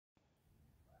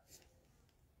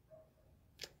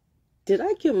Did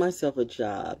I give myself a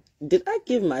job? Did I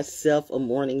give myself a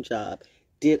morning job?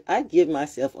 Did I give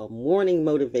myself a morning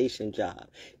motivation job?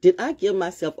 Did I give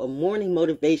myself a morning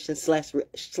motivation slash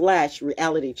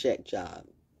reality check job?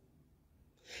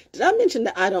 Did I mention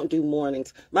that I don't do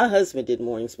mornings? My husband did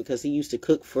mornings because he used to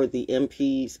cook for the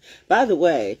MPs. By the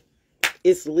way,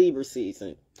 it's Libra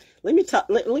season. Let me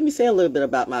say a little bit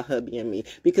about my hubby and me,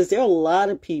 because there are a lot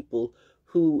of people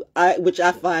which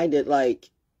I find it like,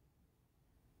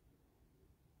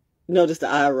 notice the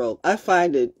eye roll. I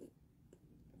find it,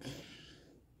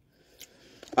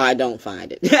 I don't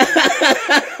find it.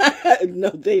 No,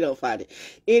 they don't find it.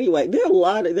 Anyway, there are a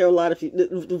lot of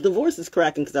the voice is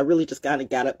cracking because I really just kind of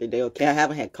got up today. Okay, I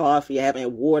haven't had coffee, I haven't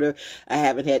had water, I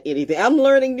haven't had anything. I'm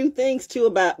learning new things too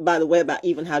by the way, about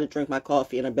even how to drink my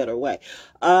coffee in a better way.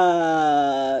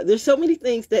 There's so many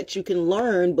things that you can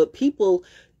learn, but people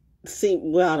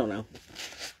seem, well, I don't know.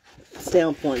 Stay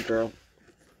on point, girl.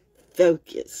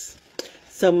 Focus.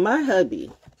 So my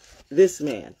hubby, this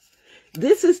man.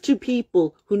 This is to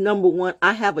people who, number one,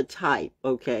 I have a type,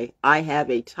 okay? I have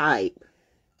a type.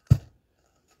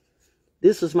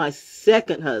 This was my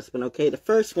second husband, okay? The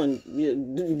first one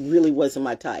really wasn't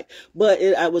my type, but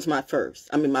I was my first.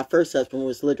 I mean, my first husband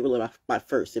was literally my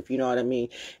first, if you know what I mean.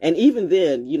 And even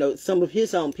then, you know, some of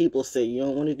his own people say, you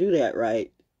don't want to do that,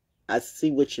 right? I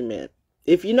see what you meant.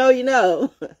 If you know, you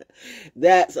know.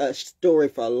 That's a story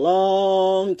for a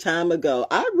long time ago.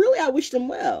 I wish them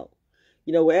well.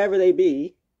 You know, wherever they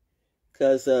be,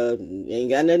 because ain't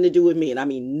got nothing to do with me, and I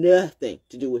mean nothing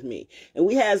to do with me. And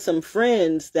we had some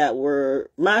friends that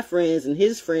were my friends and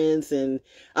his friends and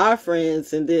our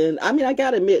friends, and then, I mean, I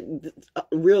gotta admit, a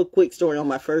real quick story on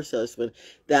my first husband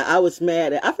that I was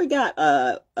mad at. I forgot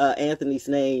Anthony's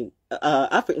name.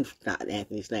 Not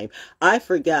Anthony's name. I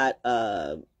forgot.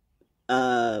 I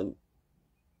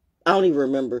don't even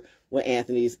remember what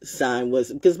Anthony's sign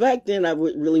was, because back then I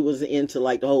really wasn't into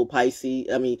like the whole Pisces.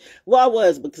 I mean, well, I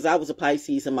was, because I was a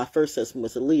Pisces and my first husband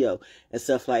was a Leo and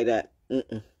stuff like that.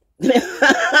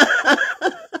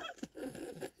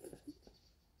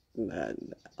 Nah.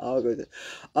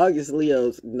 August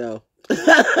Leos, no.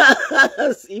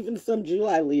 Even some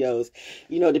July Leos,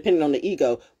 you know, depending on the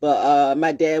ego. But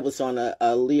my dad was on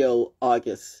a Leo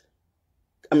August.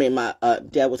 I mean, my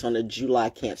dad was on a July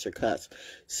Cancer cusp.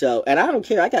 So, and I don't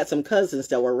care. I got some cousins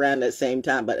that were around that same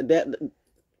time, but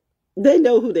they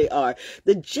know who they are.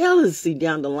 The jealousy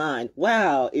down the line.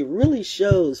 Wow. It really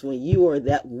shows when you are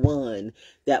that one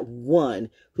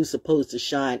who's supposed to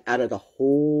shine out of the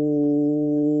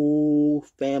whole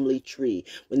family tree.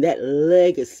 When that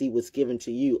legacy was given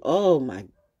to you. Oh my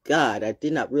God. I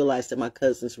did not realize that my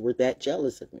cousins were that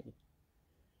jealous of me.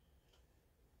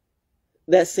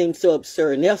 That seems so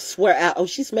absurd. And they'll swear out, oh,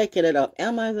 she's making it up.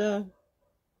 Am I though?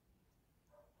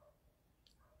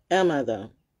 Am I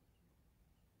though?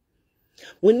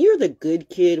 When you're the good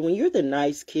kid, when you're the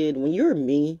nice kid, when you're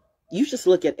me, you just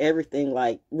look at everything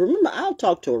like, remember, I'll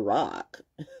talk to a rock.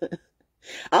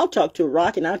 I'll talk to a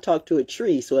rock and I'll talk to a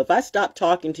tree. So if I stop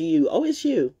talking to you, oh, it's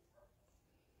you.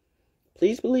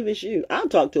 Please believe it's you. I'll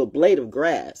talk to a blade of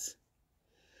grass.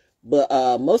 But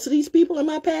most of these people in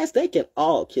my past, they can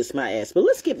all kiss my ass. But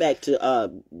let's get back to,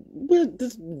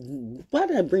 why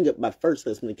did I bring up my first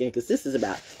husband again? Because this is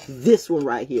about this one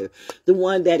right here. The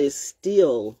one that is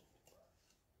still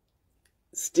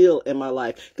in my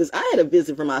life. Because I had a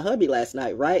visit from my hubby last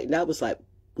night, right? And that was like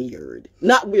weird.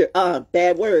 Not weird.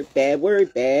 Bad word.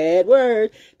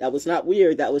 That was not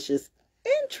weird. That was just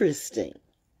interesting.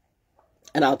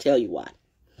 And I'll tell you why.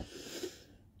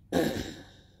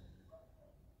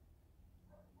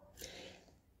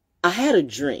 I had a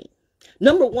dream.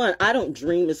 Number one, I don't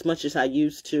dream as much as I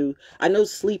used to. I know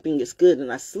sleeping is good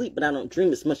and I sleep, but I don't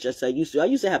dream as much as I used to. I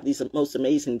used to have these most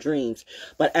amazing dreams.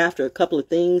 But after a couple of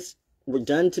things were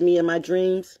done to me in my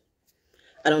dreams,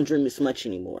 I don't dream as much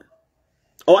anymore.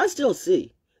 Oh, I still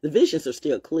see. The visions are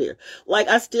still clear. Like,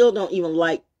 I still don't even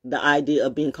like the idea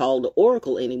of being called the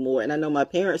Oracle anymore. And I know my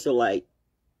parents are like,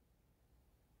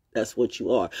 that's what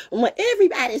you are. I'm like,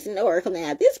 everybody's an oracle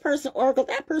now. This person oracle,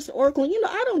 that person oracle. You know,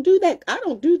 I don't do that. I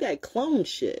don't do that clone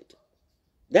shit.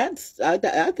 I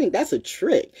think that's a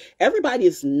trick. Everybody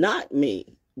is not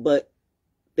me, but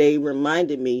they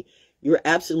reminded me, you're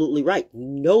absolutely right.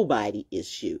 Nobody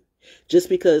is you. Just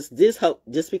because this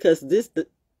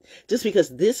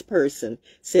person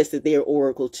says that they're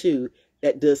oracle too,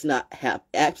 that does not have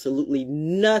absolutely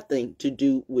nothing to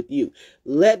do with you.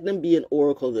 Let them be an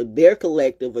oracle of their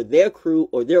collective or their crew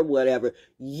or their whatever.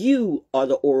 You are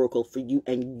the oracle for you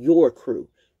and your crew.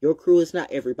 Your crew is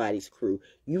not everybody's crew.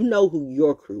 You know who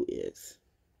your crew is.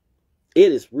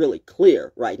 It is really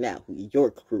clear right now who your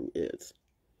crew is.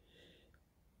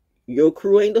 Your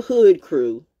crew ain't the hood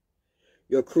crew.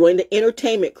 Your crew ain't the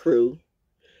entertainment crew.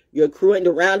 Your crew ain't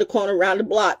the round the corner, round the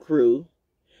block crew.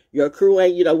 Your crew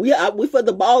ain't, we for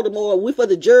the Baltimore, we for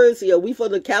the Jersey, or we for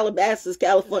the Calabasas,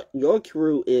 California. Your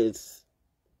crew is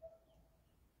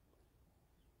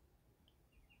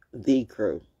the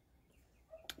crew.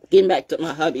 Getting back to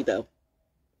my hubby, though.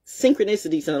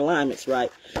 Synchronicities and alignments,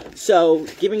 right? So,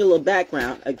 giving a little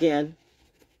background, again,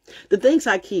 the things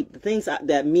I keep, the things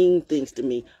that mean things to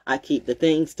me, I keep. The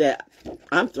things that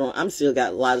I'm still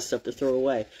got a lot of stuff to throw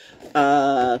away.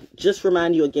 Just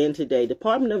remind you again today,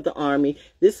 Department of the Army,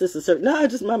 this is a certain,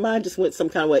 my mind just went some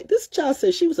kind of way. This child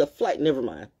says she was a flight, never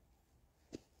mind.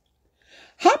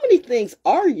 How many things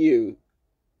are you?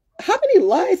 How many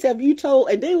lies have you told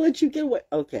and they let you get away?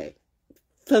 Okay.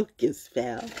 Focus,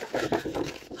 Val.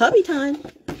 Hubby time.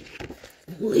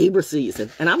 Libra season.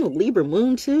 And I'm a Libra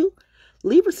moon too.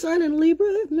 Libra sun and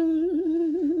Libra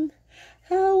moon.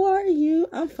 How are you?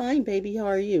 I'm fine, baby. How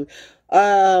are you?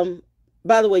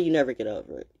 By the way, you never get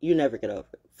over it. You never get over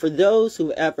it. For those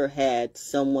who ever had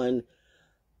someone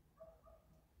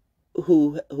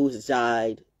who's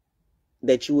died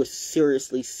that you were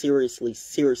seriously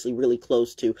really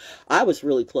close to. I was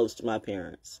really close to my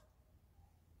parents.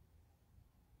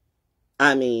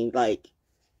 I mean, like,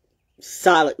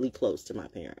 solidly close to my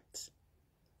parents.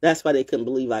 That's why they couldn't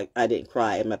believe I didn't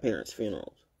cry at my parents'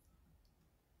 funerals.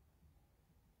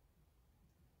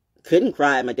 Couldn't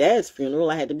cry at my dad's funeral.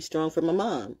 I had to be strong for my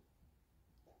mom.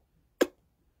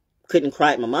 Couldn't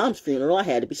cry at my mom's funeral. I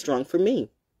had to be strong for me.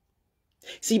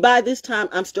 See, by this time,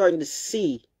 I'm starting to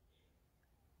see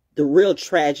the real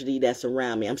tragedy that's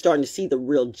around me. I'm starting to see the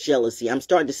real jealousy. I'm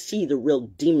starting to see the real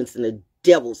demons and the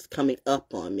devils coming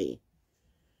up on me.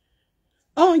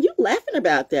 Oh, you laughing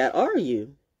about that, are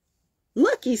you?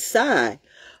 Lucky sigh.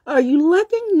 Are you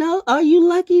lucky? No. Are you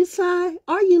lucky, sigh?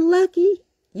 Are you lucky?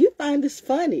 You find this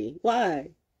funny. Why?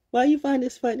 Why you find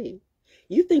this funny?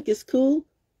 You think it's cool?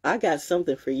 I got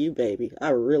something for you, baby.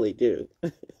 I really do.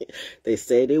 They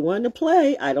say they want to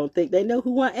play. I don't think they know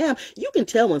who I am. You can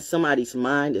tell when somebody's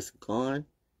mind is gone.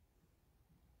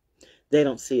 They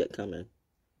don't see it coming.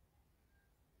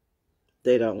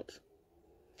 They don't.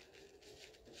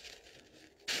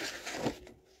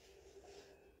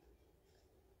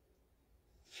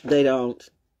 They don't.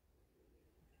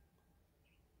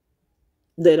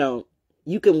 They don't.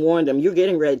 You can warn them. You're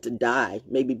getting ready to die,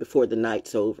 maybe before the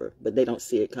night's over, but they don't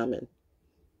see it coming.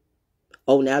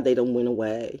 Oh, now they don't went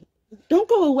away. Don't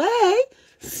go away.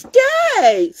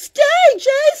 Stay. Stay,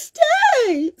 Jay.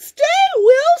 Stay. Stay,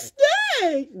 Will.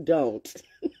 Stay. Don't.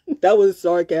 That was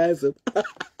sarcasm.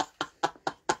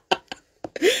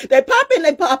 They pop in,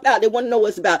 they pop out. They want to know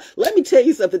what's about. Let me tell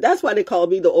you something. That's why they call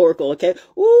me the Oracle, okay?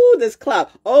 Ooh, this cloud.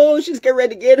 Oh, she's getting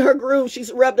ready to get in her groove.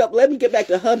 She's rubbed up. Let me get back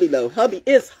to hubby, though. Hubby,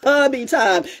 it's hubby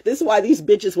time. This is why these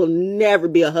bitches will never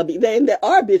be a hubby. There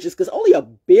are bitches, because only a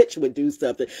bitch would do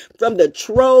something. From the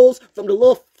trolls, from the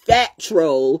little fat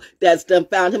troll that's done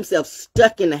found himself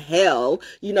stuck in hell,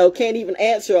 can't even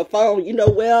answer a phone.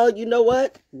 Well, you know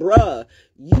what? Bruh,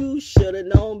 you should have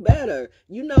known better.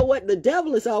 You know what? The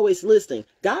devil is always listening.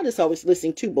 God is always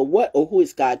listening too, but what or who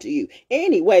is God to you?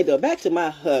 Anyway, though, back to my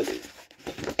hubby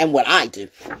and what I do.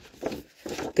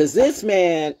 Because this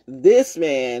man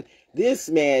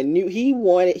knew he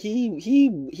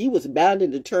was bound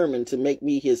and determined to make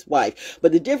me his wife.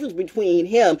 But the difference between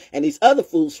him and these other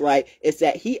fools, right, is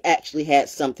that he actually had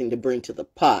something to bring to the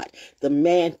pot. The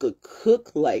man could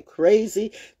cook like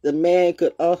crazy. The man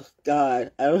could, oh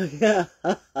God,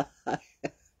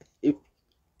 if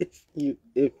you.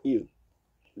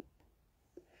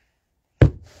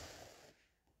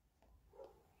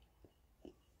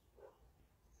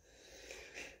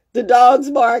 The dog's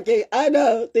barking. I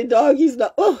know. The dog, he's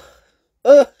not.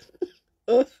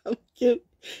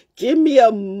 Give me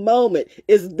a moment.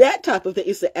 It's that type of thing.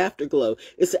 It's the afterglow.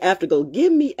 It's the afterglow.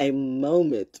 Give me a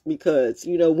moment. Because,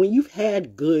 when you've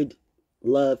had good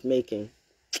love making,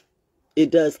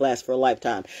 it does last for a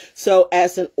lifetime. So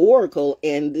as an oracle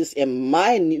in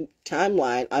my new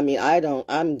timeline,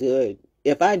 I'm good.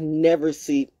 If I never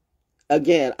see,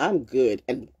 again, I'm good.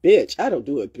 And bitch, I don't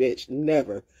do it, bitch.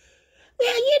 Never.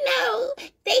 Well,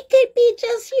 they could be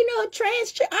just,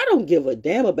 trans. I don't give a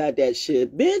damn about that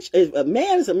shit, bitch. If a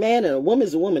man is a man and a woman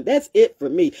is a woman, that's it for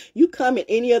me. You come in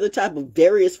any other type of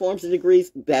various forms and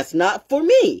degrees, that's not for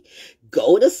me.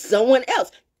 Go to someone else.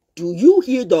 Do you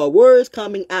hear the words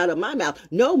coming out of my mouth?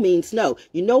 No means no.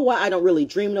 You know why I don't really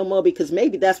dream no more? Because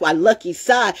maybe that's why Lucky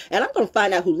Side, and I'm going to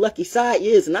find out who Lucky Side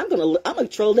is, and I'm going to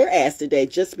troll their ass today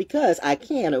just because I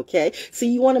can, okay?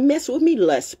 See, you want to mess with me?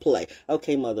 Let's play.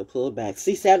 Okay, mother, pull it back.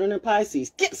 See, Saturn and Pisces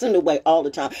gets in the way all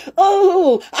the time.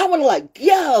 Oh, I want to like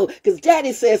go, because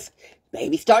daddy says,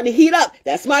 baby starting to heat up.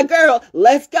 That's my girl.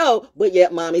 Let's go. But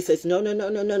yet mommy says, no.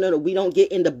 We don't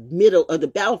get in the middle of the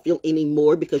battlefield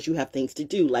anymore because you have things to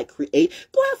do, like create.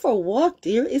 Go out for a walk,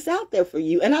 dear. It's out there for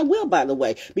you. And I will, by the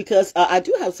way, because I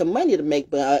do have some money to make,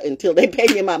 but until they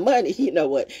pay me my money, you know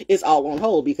what? It's all on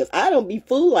hold because I don't be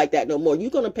fooled like that no more.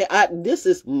 You're going to pay. This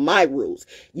is my rules.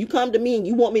 You come to me and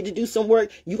you want me to do some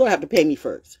work, you're going to have to pay me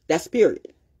first. That's period.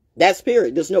 That's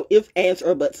period. There's no ifs, ands,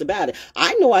 or buts about it.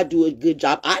 I know I do a good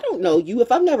job. I don't know you. If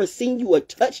I've never seen you or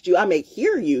touched you, I may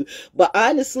hear you. But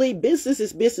honestly, business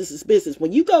is business is business.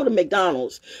 When you go to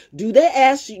McDonald's, do they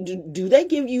ask you, do they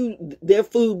give you their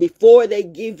food before they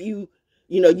give you,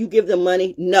 you give them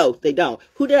money? No, they don't.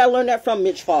 Who did I learn that from?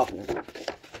 Mitch Faulkner.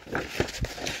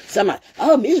 Somebody,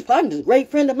 oh, Mitch Faulkner is a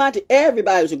great friend of mine.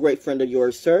 Everybody was a great friend of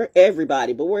yours, sir.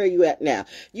 Everybody. But where are you at now?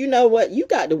 You know what? You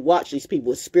got to watch these people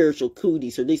with spiritual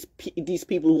cooties, or these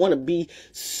people who want to be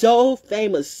so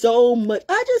famous so much.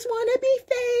 I just want to be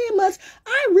famous.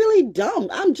 I really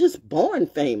don't. I'm just born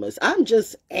famous. I'm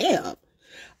just am.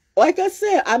 Like I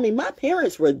said, I mean, my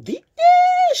parents were the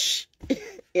ish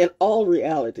in all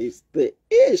realities. The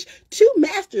ish. Two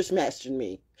masters mastered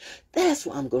me. That's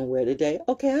what I'm going to wear today.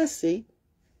 Okay, I see.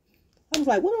 I was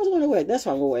like, what was I going to wear? That's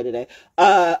what I'm going to wear today.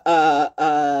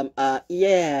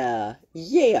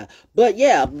 Yeah. But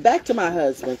yeah, back to my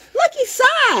husband. Lucky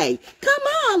Side. Come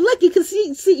on, Lucky, because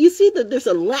you see that there's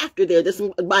a laughter there. There's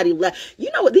somebody laugh.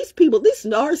 You know what? These people, these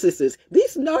narcissists,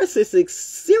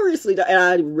 seriously, and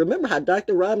I remember how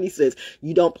Dr. Romney says,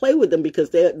 you don't play with them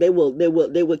because they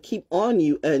will keep on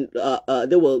you, and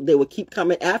they will keep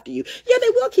coming after you. Yeah, they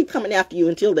will keep coming after you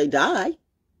until they die.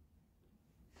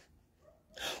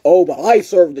 Oh, but I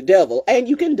serve the devil, and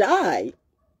you can die.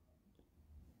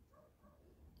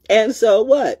 And so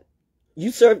what? You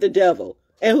serve the devil.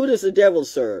 And who does the devil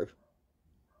serve?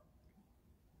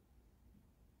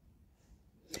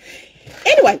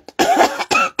 Anyway.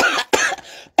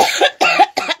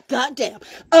 Goddamn.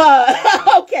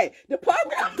 Okay.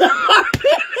 Department of the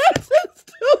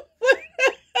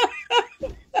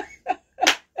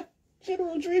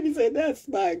General Dreamy said, that's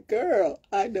my girl.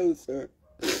 I know, sir.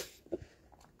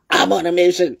 I'm on a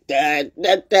mission. I'm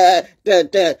on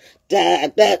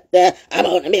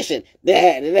a mission.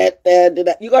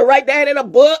 You gonna write that in a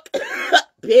book?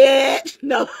 Bitch.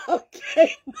 No.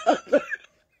 Okay, mother.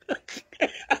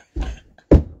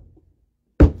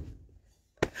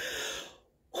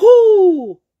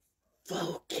 Whoo.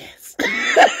 Focus.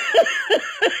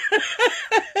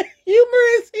 Humor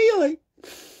is healing.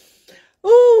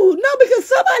 Oh, no, because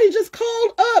somebody just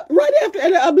called up right after,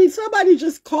 somebody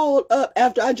just called up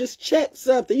after I just checked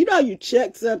something. You know how you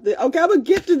check something? Okay, I'm going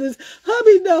to get to this.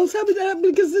 Hubby knows,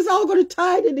 because this all going to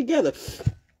tie it in together.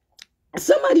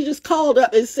 Somebody just called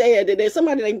up and said that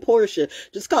somebody named Portia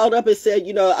just called up and said,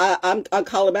 I'm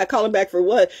calling back for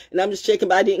what? And I'm just checking,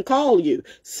 but I didn't call you.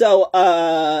 So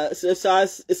don't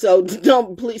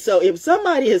please. So if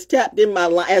somebody has tapped in my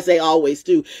line, as they always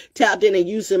do, tapped in and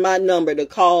using my number to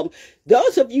call,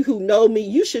 those of you who know me,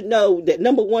 you should know that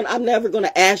number one, I'm never going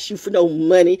to ask you for no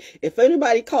money. If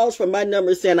anybody calls from my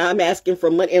number saying I'm asking for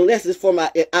money, unless it's for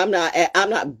I'm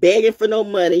not begging for no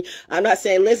money. I'm not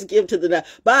saying let's give to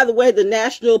by the way, the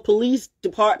National Police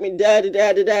Department, I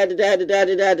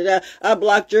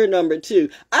blocked your number too.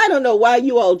 I don't know why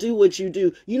you all do what you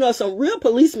do. Some real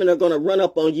policemen are going to run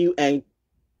up on you, and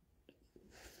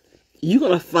you're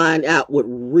going to find out what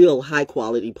real high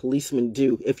quality policemen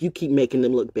do if you keep making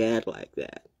them look bad like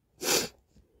that.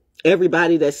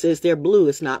 Everybody that says they're blue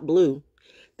is not blue.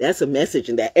 That's a message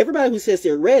in that. Everybody who says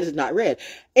they're red is not red.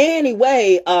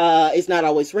 Anyway, it's not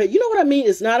always red. You know what I mean?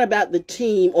 It's not about the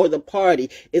team or the party.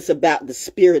 It's about the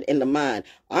spirit and the mind.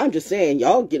 I'm just saying,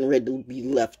 y'all getting ready to be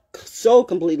left so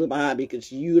completely behind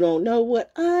because you don't know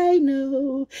what I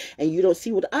know. And you don't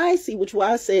see what I see, which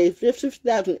why I say if there's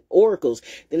 50,000 oracles,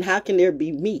 then how can there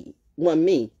be me?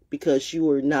 Because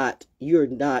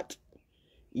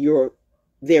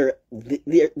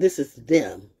this is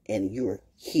them and you're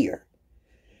here.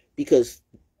 Because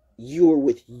you're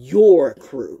with your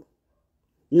crew.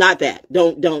 Not that.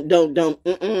 Don't.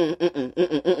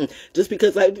 Just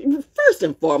because first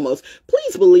and foremost,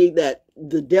 please believe that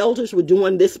the Deltas were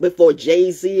doing this before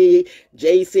Jay-Z,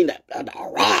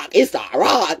 the Rock. It's the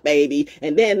Rock, baby.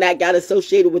 And then that got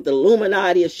associated with the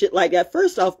Illuminati and shit like that.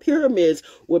 First off, pyramids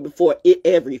were before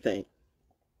everything.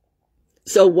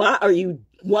 So why are you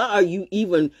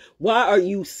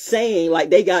saying like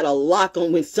they got a lock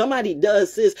on when somebody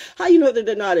does this? How you know that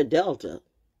they're not a Delta?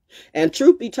 And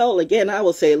truth be told, again, I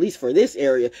will say, at least for this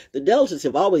area, the Deltas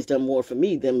have always done more for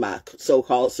me than my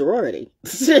so-called sorority.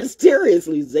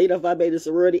 Seriously, Zeta Phi Beta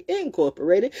Sorority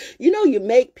Incorporated. You know, you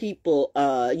make people,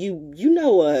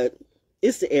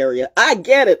 it's the area. I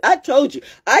get it. I told you.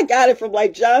 I got it from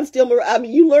like John Stillman. I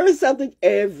mean, you learn something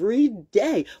every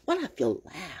day. Why do I feel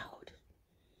loud?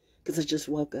 Because I just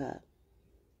woke up.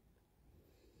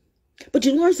 But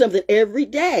you learn something every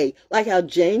day, like how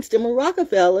James Stillman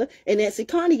Rockefeller and Nancy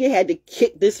Carnegie had to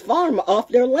kick this farmer off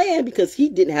their land because he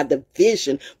didn't have the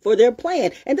vision for their plan.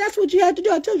 And that's what you had to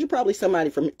do. I told you probably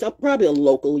probably a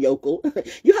local yokel.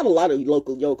 You have a lot of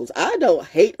local yokels. I don't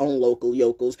hate on local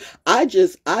yokels. I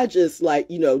just like,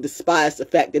 despise the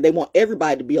fact that they want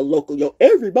everybody to be a local yokel.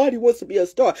 Everybody wants to be a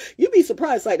star. You'd be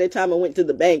surprised like that time I went to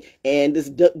the bank and this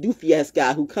doofy ass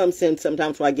guy who comes in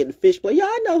sometimes when I get the fish play. Yeah,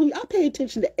 I know I pay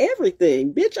attention to everything.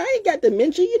 Bitch, I ain't got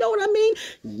dementia, you know what I mean?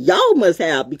 Y'all must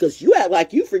have, because you act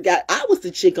like you forgot I was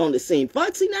the chick on the scene.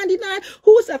 Foxy 99,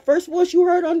 who was that first voice you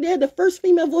heard on there? The first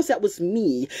female voice, that was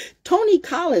me. Tony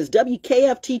Collins,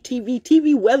 WKFT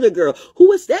TV weather girl. Who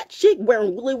was that chick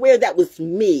wearing woolly wear? That was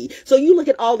me. So you look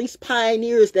at all these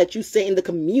pioneers that you say in the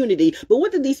community, but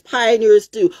what did these pioneers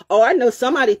do? Oh, I know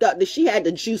somebody thought that she had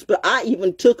the juice, but I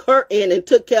even took her in and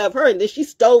took care of her, and then she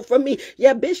stole from me.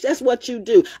 Yeah, bitch, that's what you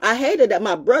do. I hated that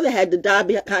my brother had to die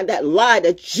behind that lie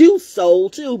that you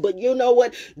sold too, but you know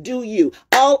what? Do you?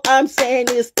 All I'm saying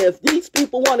is, if these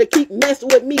people want to keep messing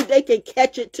with me, they can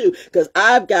catch it too, because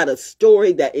I've got a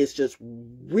story that is just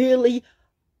really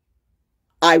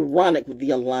ironic with the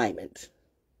alignment.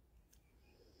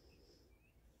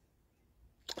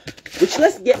 Which,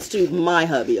 let's get to my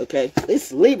hubby, okay?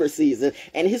 It's Libra season,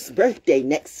 and his birthday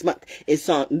next month is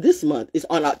on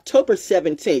October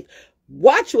 17th.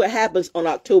 Watch what happens on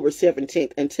October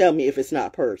 17th and tell me if it's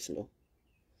not personal.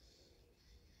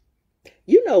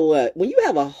 You know what? When you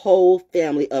have a whole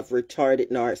family of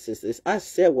retarded narcissists, I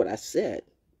said what I said.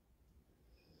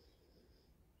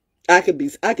 I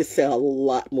could say a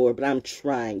lot more, but I'm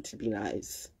trying to be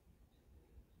nice.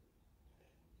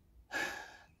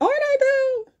 Aren't I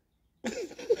though?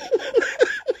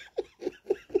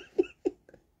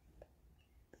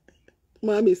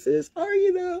 Mommy says, are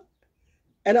you though?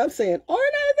 And I'm saying, aren't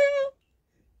I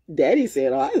though? Daddy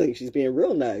said, oh, I think she's being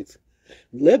real nice.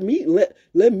 Let me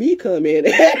come in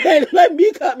and let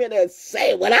me come in and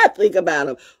say what I think about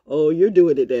him. Oh, you're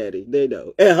doing it, Daddy. They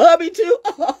know. And hubby too.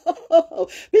 Oh,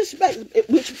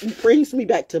 which brings me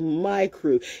back to my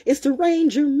crew. It's the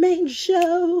Ranger Manger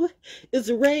Show. It's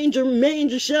the Ranger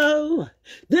Manger Show.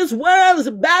 This world is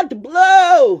about to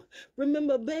blow.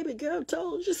 Remember, baby girl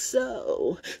told you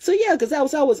so. So yeah, because I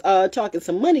was talking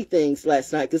some money things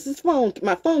last night. Because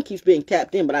my phone keeps being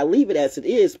tapped in, but I leave it as it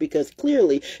is because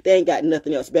clearly they ain't got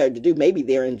nothing else better to do. Maybe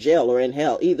they're in jail or in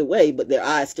hell. Either way, but their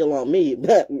eyes still on me.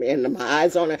 And my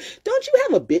eyes on her. Don't you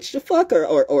have a bitch to fuck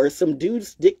or some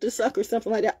dude's dick to suck or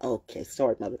something like that? Okay,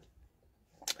 sorry, mother.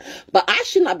 But I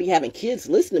should not be having kids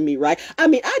listen to me, right? I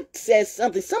mean, I said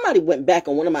something. Somebody went back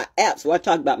on one of my apps where I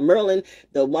talked about Merlin,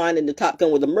 the wine in the Top Gun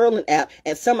with the Merlin app,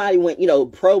 and somebody went,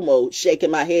 promo,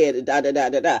 shaking my head,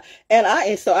 da-da-da-da-da.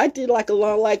 And so I did like a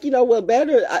long, well,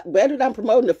 better than I'm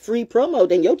promoting a free promo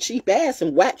than your cheap ass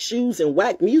and whack shoes and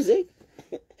whack music.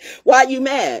 Why you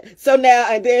mad? So now,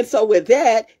 and then, so with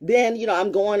that, then,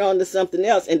 I'm going on to something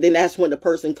else. And then that's when the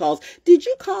person calls, did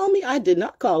you call me? I did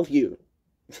not call you.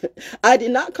 I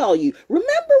did not call you.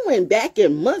 Remember when back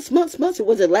in months,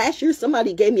 was it last year,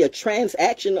 somebody gave me a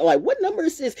transaction? Like, what number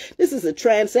is this? This is a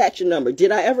transaction number.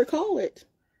 Did I ever call it?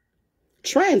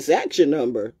 Transaction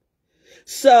number.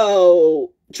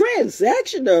 So,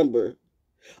 transaction number.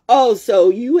 Oh, so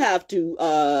you have to,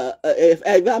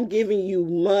 if I'm giving you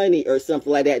money or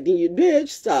something like that, then you, bitch,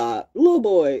 stop. Little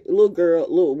boy, little girl,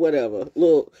 little whatever,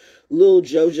 little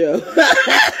Jojo,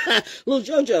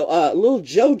 little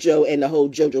Jojo and the whole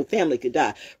Jojo family could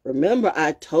die. Remember,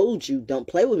 I told you, don't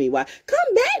play with me. Why?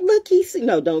 Come back, look,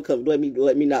 no, don't come. Let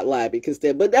me not lie because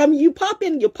but I mean, you pop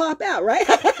in, you pop out, right?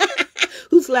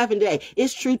 Who's laughing today?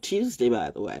 It's True Tuesday,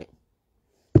 by the way.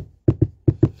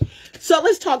 So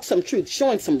let's talk some truth,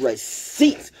 showing some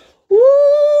receipts.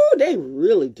 Ooh, they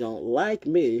really don't like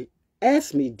me.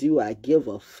 Ask me, do I give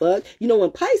a fuck?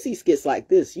 When Pisces gets like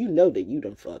this, you know that you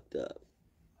done fucked up.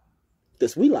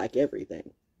 Because we like everything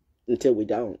until we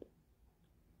don't.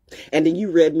 And then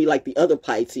you read me like the other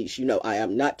Pisces. I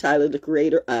am not Tyler, the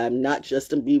Creator. I'm not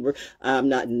Justin Bieber. I'm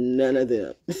not none of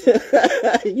them.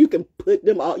 You can put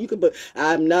them all.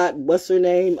 I'm not, what's her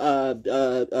name?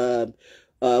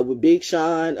 with Big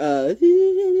Sean. I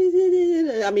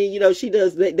mean, you know, she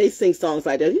does. They sing songs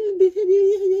like that.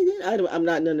 I'm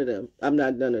not none of them. I'm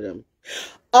not none of them.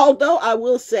 Although I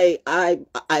will say, I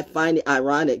find it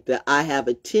ironic that I have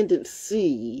a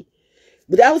tendency,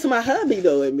 but that was my hubby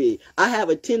though in me. I have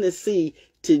a tendency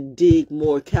to dig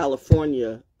more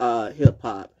California hip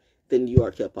hop than New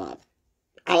York hip hop.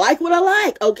 I like what I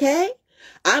like, okay?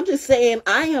 I'm just saying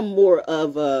I am more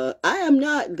of a, I am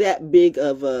not that big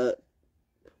of a,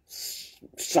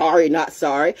 sorry, not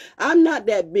sorry. I'm not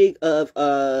that big of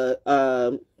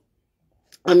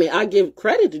I mean, I give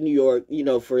credit to New York, you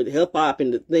know, for the hip hop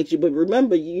and the things. But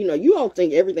remember, you know, you don't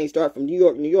think everything started from New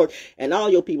York, and all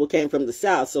your people came from the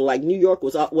South. So, like, New York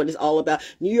was what it's all about.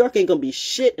 New York ain't gonna be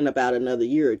shit in about another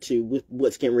year or two with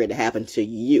what's getting ready to happen to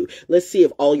you. Let's see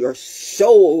if all your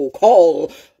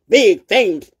so-called big,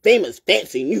 famous,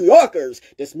 fancy New Yorkers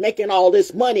that's making all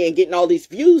this money and getting all these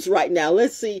views right now.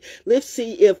 Let's see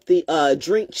if the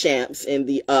Drink Champs and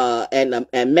the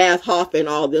and Math Hoff and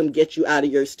all them get you out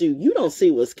of your stew. You don't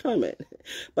see what's coming,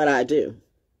 but I do.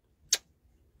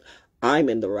 I'm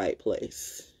in the right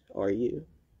place. Are you?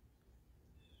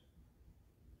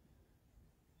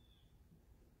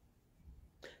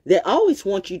 They always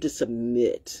want you to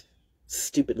submit,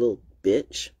 stupid little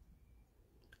bitch.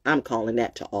 I'm calling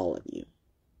that to all of you.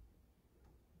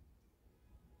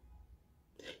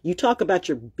 You talk about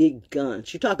your big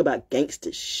guns. You talk about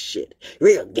gangster shit.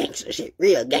 Real gangster shit.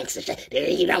 Real gangster shit.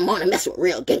 You don't want to mess with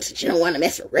real gangsters. You don't want to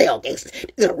mess with real gangsters.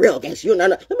 These are real gangsters. You know,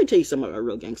 let me tell you something about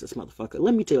real gangsters, motherfucker.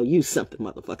 Let me tell you something,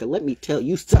 motherfucker. Let me tell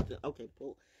you something. Okay,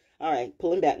 pull. All right,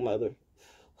 pulling back, mother.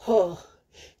 Oh,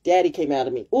 daddy came out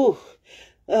of me. Ooh.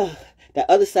 That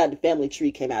other side of the family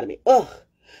tree came out of me.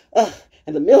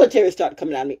 And the military started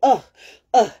coming out of me.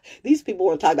 These people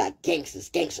want to talk about gangsters.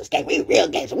 We real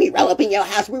gangsters. We roll up in your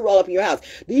house. We roll up in your house.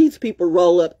 These people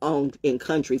roll up in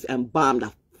countries and bomb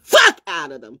the fuck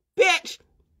out of them. Bitch!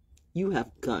 You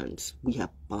have guns. We have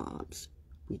bombs.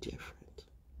 We different.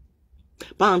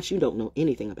 Bombs you don't know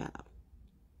anything about.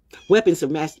 Weapons of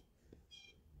mass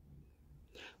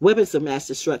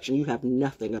destruction you have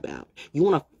nothing about. You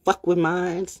want to fuck with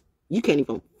minds? You can't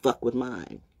even fuck with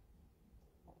mine.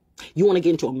 You want to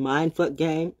get into a mind fuck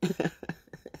game?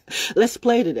 Let's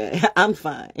play today. I'm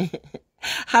fine.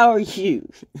 How are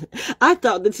you? I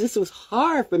thought that this was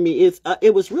hard for me.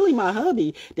 It was really my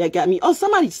hubby that got me. Oh,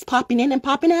 somebody's popping in and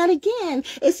popping out again.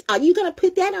 Are you going to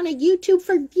put that on a YouTube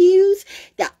for views?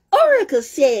 The Oracle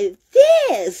said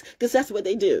this, because that's what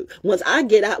they do. Once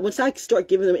I start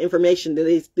giving them information,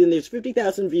 then there's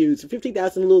 50,000 views,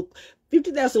 50,000 little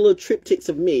triptychs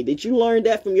of me. Did you learn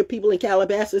that from your people in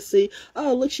Calabasas? See,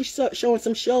 oh, look, she's showing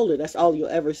some shoulder. That's all you'll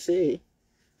ever see.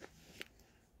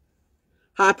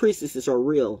 High priestesses are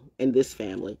real in this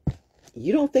family.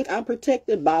 You don't think I'm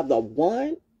protected by the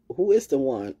one? Who is the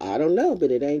one? I don't know,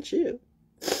 but it ain't you.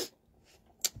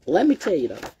 Let me tell you,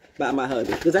 though, about my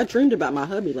hubby, because I dreamed about my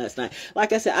hubby last night.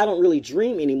 Like I said, I don't really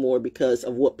dream anymore because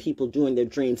of what people do in their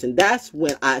dreams. And that's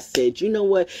when I said, you know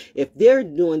what? If they're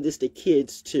doing this to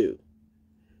kids, too,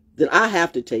 then I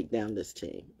have to take down this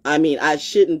team. I mean, I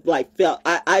shouldn't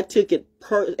I took it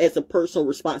as a personal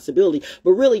responsibility,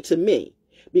 but really to me,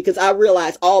 because I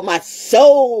realized all my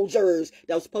soldiers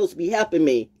that were supposed to be helping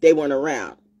me, they weren't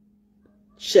around.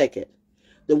 Check it.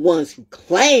 The ones who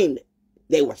claimed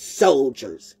they were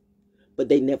soldiers, but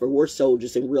they never were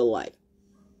soldiers in real life.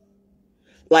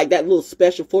 Like that little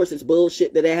special forces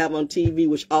bullshit that they have on TV,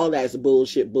 which all that is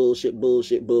bullshit.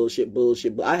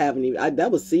 I haven't even,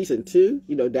 that was season 2.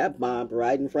 You know, that bombed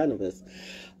right in front of us.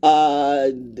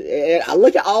 And I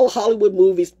look at all Hollywood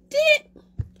movies,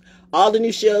 all the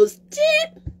new shows,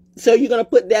 so you're going to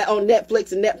put that on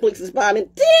Netflix and Netflix is bombing,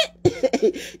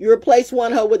 you replace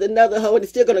one hoe with another hoe and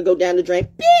it's still going to go down the drain,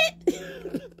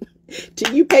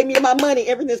 till you pay me my money,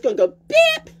 everything's going to go,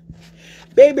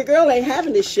 baby girl ain't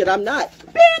having this shit. I'm not.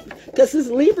 Because it's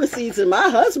Libra season. My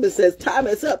husband says time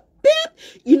is up.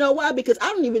 You know why? Because I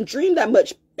don't even dream that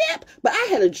much. But I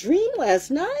had a dream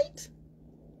last night.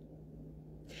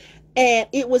 And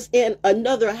it was in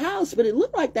another house. But it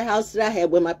looked like the house that I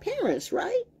had with my parents,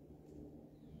 right?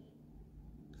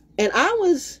 And I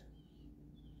was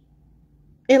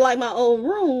in like my own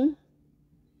room.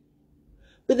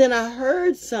 But then I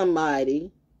heard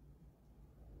somebody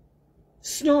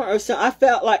snore or so. I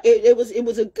felt like it was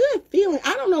a good feeling.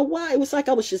 I don't know why. It was like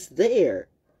I was just there.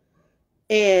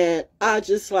 And I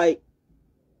just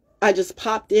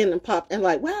popped in and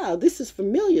like, wow, this is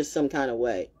familiar some kind of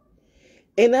way.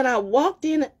 And then I walked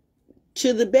in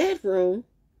to the bedroom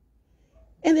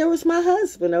and there was my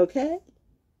husband, okay?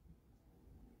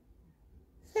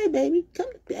 Hey baby,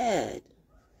 come to bed.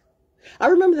 I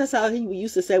remember that's how he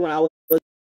used to say when I was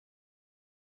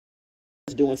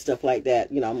doing stuff like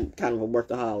that. You know, I'm kind of a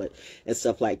workaholic and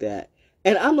stuff like that.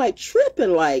 And I'm like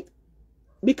tripping, like,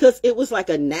 because it was like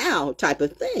a now type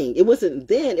of thing. It wasn't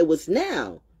then, it was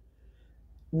now.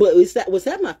 But was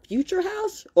that my future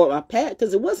house or my past?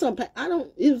 Because it wasn't, I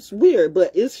don't, it was weird,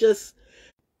 but it's just,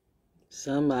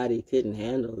 somebody couldn't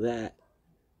handle that.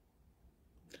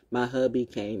 My hubby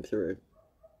came through.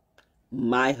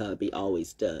 My hubby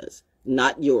always does.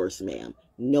 Not yours, ma'am.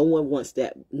 No one wants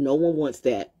that. No one wants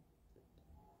that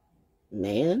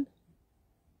man.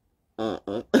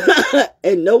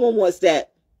 And no one wants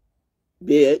that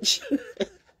bitch.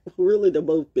 Really, they're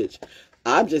both bitch.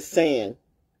 I'm just saying.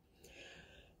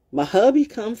 My hubby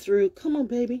come through. Come on,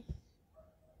 baby.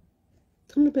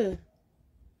 Come to bed.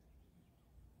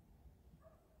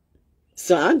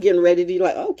 So I'm getting ready to be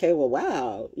like, okay, well,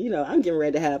 wow. You know, I'm getting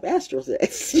ready to have astral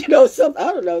sex. You know, something,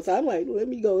 I don't know. So I'm like, let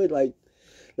me go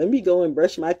and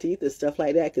brush my teeth and stuff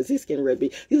like that, because he's getting ready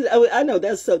to be. I know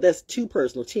that's too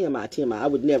personal. TMI. I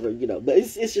would never, you know, but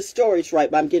it's just stories, right?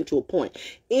 But I'm getting to a point.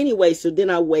 Anyway, so then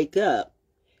I wake up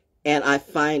and I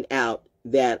find out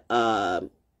that a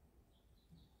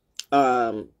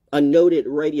noted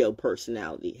radio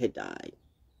personality had died.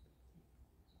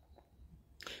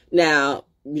 Now,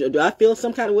 you know, do I feel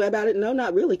some kind of way about it? No,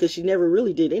 not really, because she never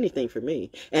really did anything for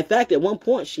me. In fact, at one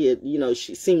point, she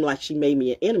seemed like she made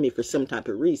me an enemy for some type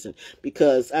of reason.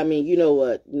 Because, I mean, you know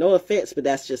what? No offense, but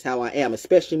that's just how I am,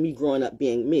 especially me growing up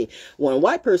being me. When a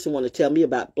white person want to tell me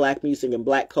about black music and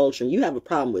black culture, and you have a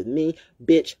problem with me,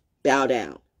 bitch, bow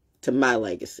down to my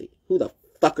legacy. Who the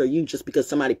fuck are you just because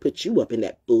somebody put you up in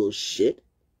that bullshit?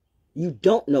 You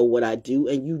don't know what I do,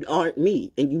 and you aren't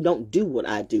me, and you don't do what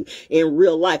I do in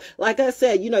real life. Like I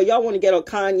said, you know, y'all want to get on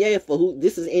Kanye for who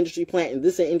this is an industry plant, and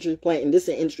this is an industry plant, and this is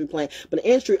an industry plant. But the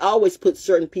industry always puts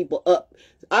certain people up.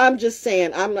 I'm just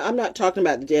saying, I'm not talking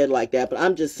about the dead like that, but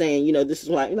I'm just saying, you know, this is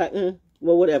why you're like,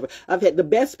 well, whatever. I've had the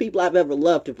best people I've ever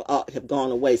loved have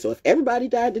gone away. So if everybody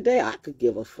died today, I could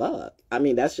give a fuck. I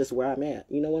mean, that's just where I'm at.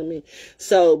 You know what I mean?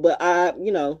 So, but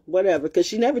you know, whatever, because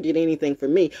she never did anything for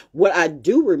me. What I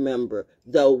do remember,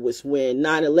 though, was when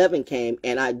 9/11 came,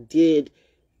 and I did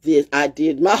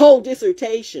my whole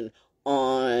dissertation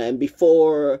on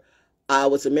before I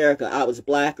was America, I was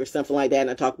black or something like that. And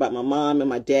I talked about my mom and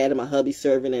my dad and my hubby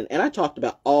serving. And I talked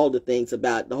about all the things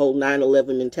about the whole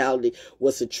 9/11 mentality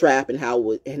was a trap, and how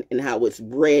it's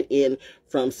bred in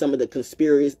from some of the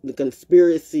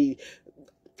conspiracy.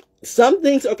 Some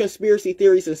things are conspiracy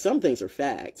theories and some things are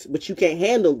facts, but you can't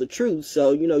handle the truth.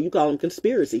 So, you know, you call them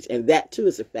conspiracies, and that too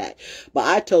is a fact. But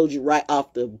I told you right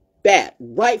off the bat,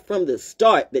 right from the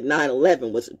start, that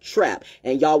 9/11 was a trap,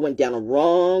 and y'all went down a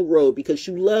wrong road, because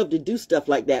you love to do stuff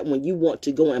like that when you want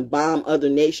to go and bomb other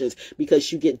nations,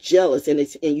 because you get jealous, and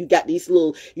you got these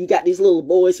little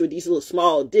boys with these little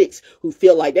small dicks who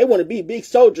feel like they want to be big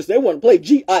soldiers, they want to play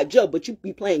G.I. Joe, but you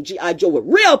be playing G.I. Joe with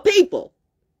real people.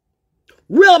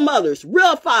 Real mothers,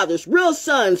 real fathers, real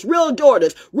sons, real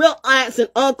daughters, real aunts and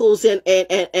uncles, and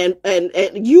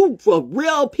you for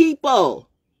real people.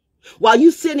 While you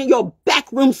sit in your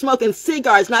back room smoking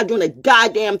cigars, not doing a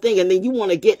goddamn thing, and then you want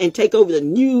to get and take over the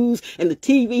news and the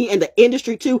TV and the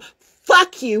industry too.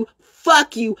 Fuck you,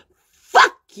 fuck you,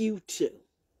 fuck you too.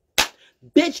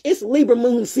 Bitch, it's Libra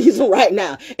moon season right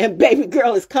now, and baby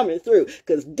girl is coming through,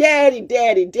 because daddy.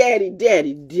 The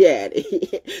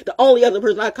only other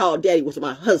person I called daddy was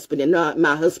my husband, and not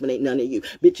my husband ain't none of you.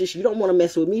 Bitches, you don't want to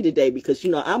mess with me today, because,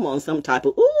 you know, I'm on some type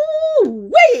of, ooh,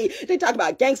 wee. They talk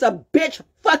about gangster, bitch.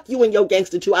 Fuck you and your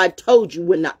gangster too. I told you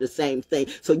we're not the same thing,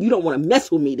 so you don't want to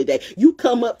mess with me today. You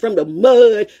come up from the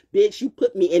mud, bitch. You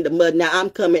put me in the mud. Now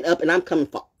I'm coming up, and I'm coming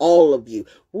for all of you.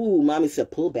 Ooh, mommy said,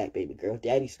 pull back, baby girl.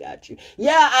 Daddy's got you.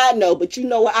 Yeah, I know, but you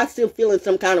know what? I still feeling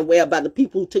some kind of way about the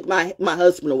people who took my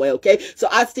husband away, okay? So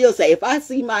I still say, if I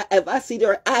see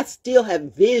their, I still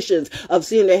have visions of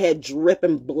seeing their head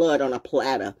dripping blood on a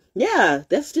platter. Yeah,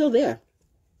 that's still there.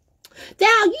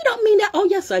 Dal, you don't mean that? Oh,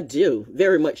 yes, I do.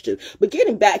 Very much do. But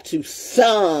getting back to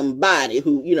somebody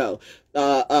who, you know,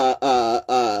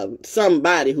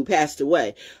 somebody who passed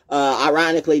away.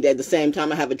 Ironically, at the same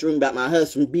time, I have a dream about my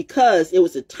husband, because it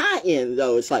was a tie-in,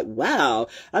 though. It's like, wow,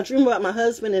 I dream about my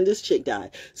husband and this chick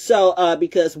died. So,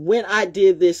 because when I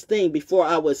did this thing before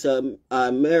I was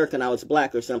American, I was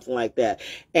black or something like that,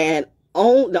 and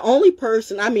the only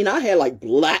person, I mean, I had like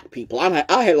black people. I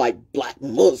had like black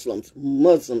Muslims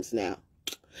now.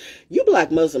 You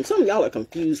black Muslims, some of y'all are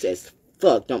confused as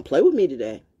fuck. Don't play with me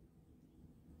today.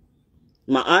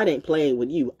 My eye ain't playing with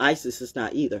you. ISIS is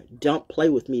not either. Don't play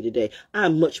with me today.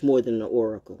 I'm much more than an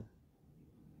oracle.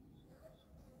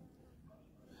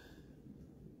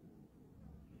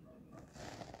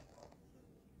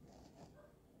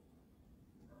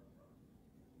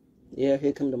 Yeah,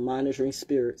 here come the monitoring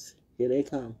spirits. Here they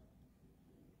come.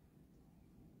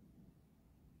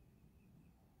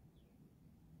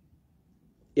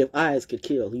 If eyes could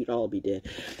kill, you'd all be dead.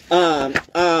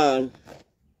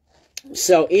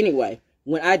 So anyway,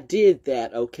 when I did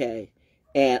that, okay,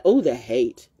 and the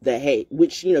hate,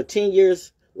 which, 10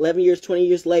 years, 11 years, 20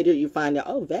 years later, you find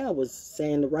out, Val was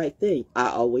saying the right thing. I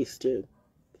always do.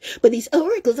 But these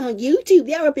oracles on YouTube,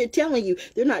 they're up here telling you,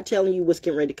 they're not telling you what's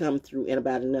getting ready to come through in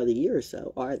about another year or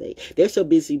so, are they? They're so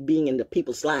busy being in the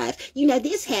people's lives.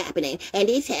 This happening and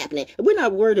this happening. We're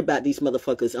not worried about these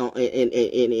motherfuckers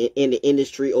in the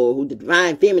industry, or who the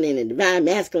divine feminine and divine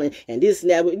masculine and this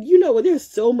and that. There's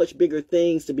so much bigger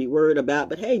things to be worried about.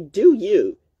 But hey, do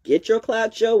you? Get your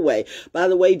clout your way. By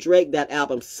the way, Drake, that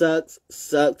album sucks,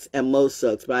 and most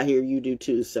sucks. But I hear you do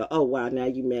too. So, wow, now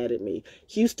you mad at me.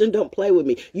 Houston, don't play with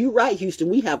me. You right, Houston,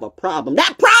 we have a problem.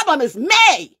 That problem is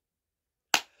me!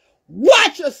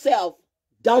 Watch yourself!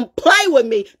 Don't play with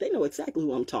me. They know exactly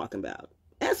who I'm talking about.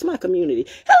 That's my community.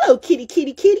 Hello, kitty,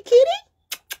 kitty, kitty,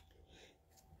 kitty.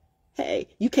 Hey,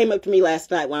 you came up to me last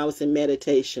night when I was in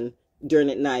meditation during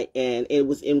the night, and it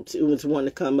was one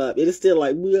to come up. It is still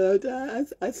like,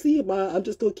 I see it, Ma. I'm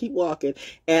just gonna keep walking.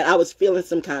 And I was feeling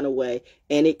some kind of way,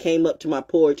 and it came up to my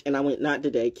porch, and I went, not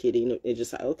today, kitty. And it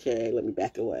just like, okay, let me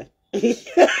back away.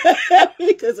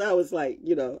 Because I was like,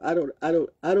 I don't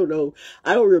know.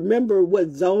 I don't remember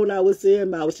what zone I was in,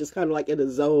 but I was just kind of like in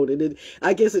a zone, and then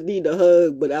I guess it needed a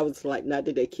hug, but I was like, not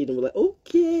today, kitty. And we're like,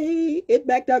 okay, it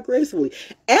backed out gracefully.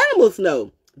 Animals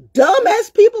know.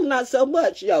 Dumbass people, not so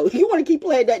much, yo. You want to keep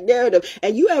playing that narrative,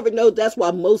 and you ever know that's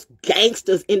why most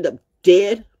gangsters end up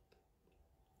dead?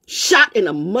 Shot in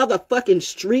a motherfucking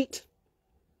street?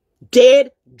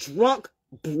 Dead, drunk,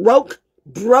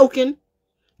 broken,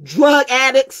 drug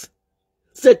addicts,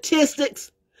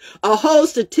 statistics, a whole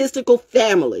statistical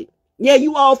family. Yeah,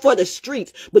 you all for the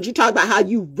streets, but you talk about how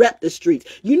you rep the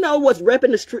streets. You know what's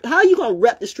repping the street? How you gonna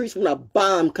rep the streets when a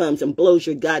bomb comes and blows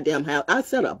your goddamn house? I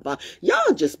said a bomb.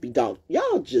 Y'all just don't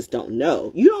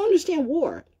know. You don't understand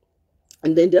war.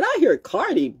 And then did I hear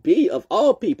Cardi B, of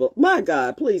all people? My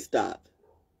God, please stop.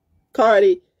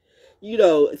 Cardi,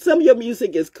 some of your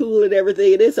music is cool and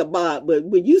everything, and it's a bop, but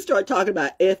when you start talking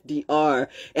about FDR,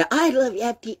 and I love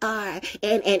FDR,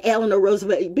 and Eleanor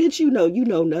Roosevelt, bitch, you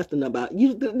know nothing about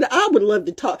you. I would love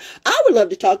to talk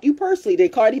to you personally. Then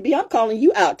Cardi B, I'm calling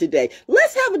you out today.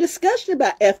 Let's have a discussion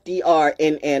about FDR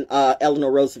and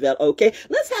Eleanor Roosevelt, okay?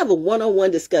 Let's have a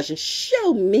one-on-one discussion.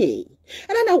 Show me.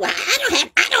 And I know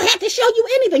I don't have to show you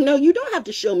anything. No, you don't have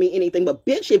to show me anything. But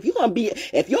bitch, if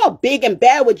you're big and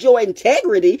bad with your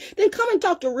integrity, then come and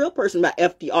talk to a real person about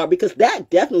FDR, because that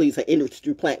definitely is an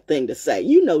industry plant thing to say.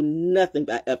 You know nothing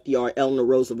about FDR, Eleanor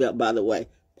Roosevelt, by the way.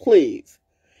 Please.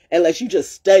 Unless you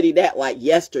just studied that like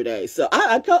yesterday. So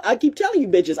I keep telling you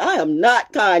bitches, I am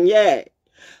not Kanye.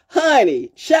 Honey,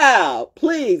 child,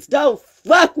 please don't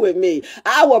fuck with me.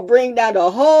 I will bring down the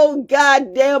whole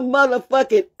goddamn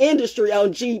motherfucking industry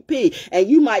on GP. And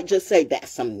you might just say,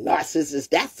 that's some narcissist.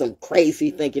 That's some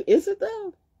crazy thinking. Is it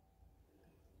though?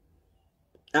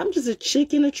 I'm just a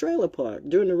chick in a trailer park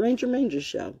during the Manger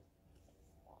show.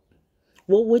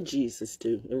 What would Jesus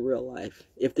do in real life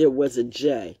if there was a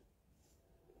J?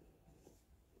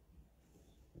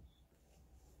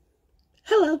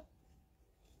 Hello.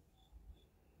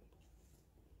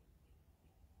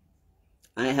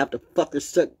 I have to fucker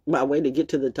suck my way to get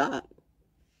to the top.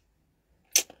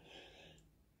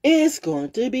 It's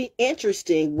going to be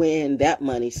interesting when that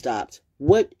money stops.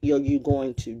 What are you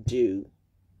going to do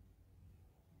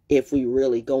if we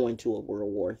really go into a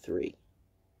World War III?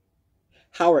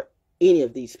 How are any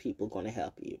of these people going to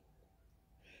help you?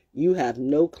 You have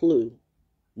no clue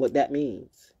what that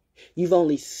means. You've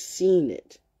only seen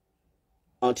it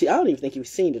on TV. I don't even think you've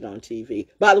seen it on TV.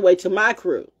 By the way, to my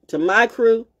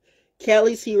crew,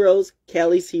 Kelly's Heroes,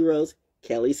 Kelly's Heroes,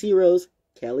 Kelly's Heroes,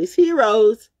 Kelly's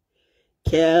Heroes,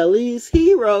 Kelly's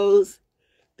Heroes.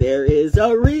 There is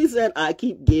a reason I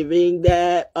keep giving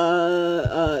that,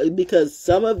 because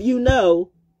some of you know,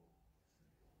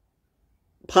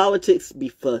 politics be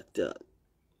fucked up.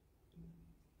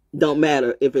 Don't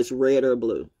matter if it's red or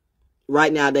blue.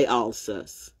 Right now, they all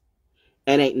sus.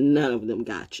 And ain't none of them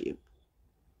got you.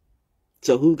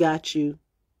 So who got you?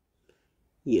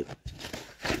 You.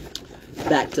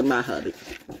 Back to my hubby.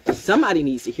 Somebody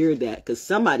needs to hear that, because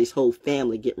somebody's whole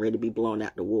family getting ready to be blown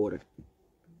out the water.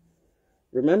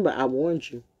 Remember, I warned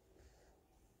you.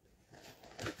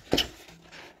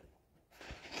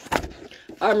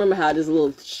 I remember how this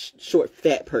little short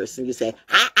fat person, you say,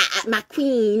 my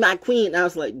queen, my queen. And I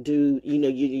was like, dude,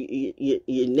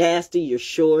 you're nasty, you're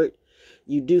short,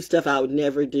 You do stuff I would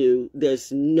never do.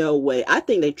 There's no way. I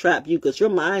think they trap you because your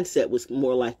mindset was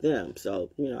more like them. So,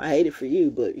 I hate it for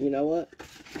you, but you know what?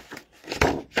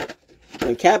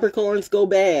 When Capricorns go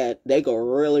bad, they go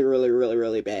really, really, really,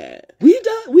 really bad. We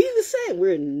the same.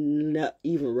 We're not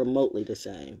even remotely the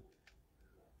same.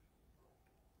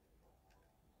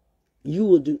 You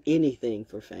will do anything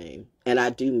for fame. And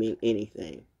I do mean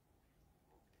anything.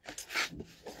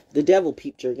 The devil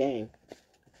peeped your game.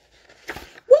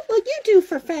 What will you do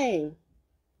for fame?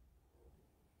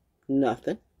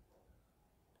 Nothing.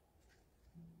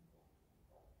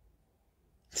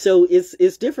 So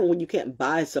it's different when you can't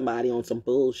buy somebody on some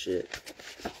bullshit.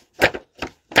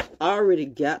 I already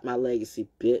got my legacy,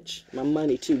 bitch. My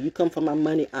money too. You come for my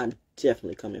money, I'm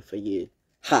definitely coming for you.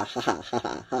 Ha ha ha ha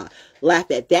ha ha.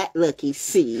 Laugh at that, Lucky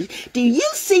C. Do you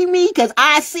see me? Because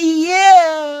I see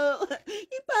you.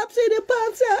 He pops in and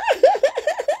pops out.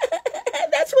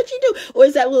 That's what you do. Or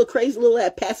is that little crazy little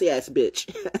passy ass bitch?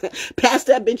 Pass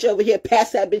that bitch over here,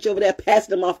 pass that bitch over there, pass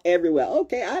them off everywhere.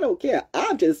 Okay, I don't care.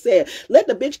 I'm just saying, let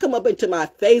the bitch come up into my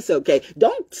face, okay?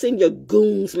 Don't send your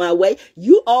goons my way.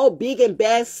 You all big and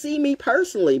bad see me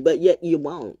personally, but yet you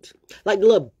won't. Like the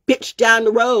little bitch down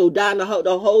the road, down the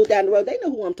hole down the road. They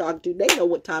know who I'm talking to. They know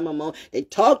what time I'm on. They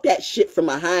talk that shit from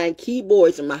behind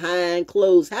keyboards and behind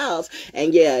closed house.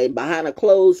 And yeah, behind a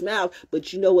closed mouth.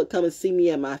 But you know what? Come and see me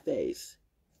in my face.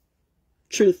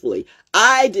 Truthfully,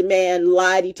 I demand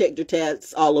lie detector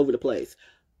tests all over the place.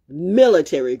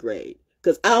 Military grade.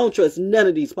 Because I don't trust none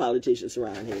of these politicians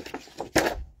around here.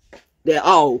 They're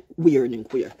all weird and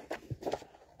queer.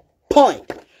 Point.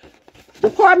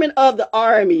 Department of the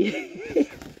Army.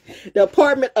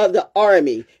 Department of the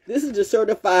Army. This is to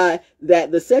certify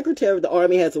that the Secretary of the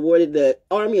Army has awarded the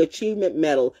Army Achievement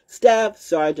Medal, Staff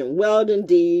Sergeant Weldon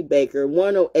D. Baker,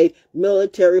 108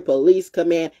 Military Police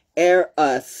Command, Air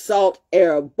Assault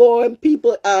Airborne.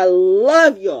 People, I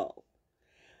love y'all.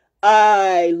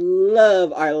 I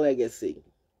love our legacy.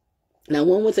 Now,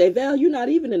 one would say, Val, you're not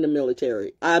even in the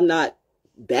military. I'm not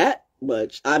that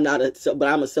much. But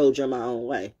I'm a soldier in my own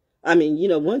way. I mean,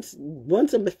 once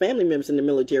a family member's in the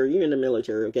military, you're in the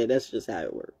military, okay? That's just how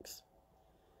it works.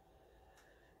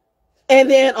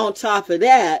 And then on top of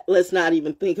that, let's not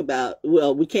even think about,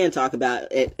 well, we can talk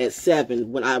about at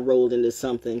 7 when I rolled into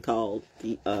something called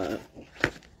the,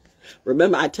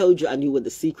 remember I told you I knew what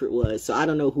the secret was. So I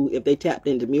don't know if they tapped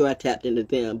into me or I tapped into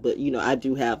them, but I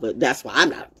do have that's why I'm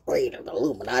not afraid of the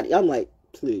Illuminati. I'm like,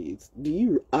 please, do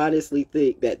you honestly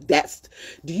think that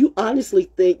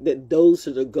those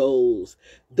are the goals?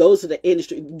 Those are the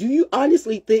industry. Do you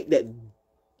honestly think that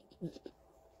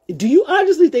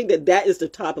is the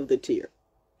top of the tier?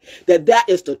 That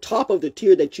is the top of the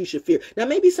tier that you should fear. Now,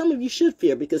 maybe some of you should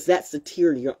fear because that's the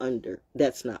tier you're under.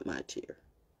 That's not my tier.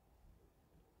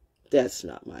 That's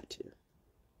not my tier.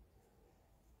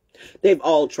 They've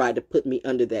all tried to put me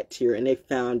under that tier and they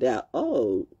found out,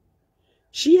 oh,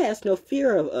 she has no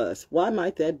fear of us. Why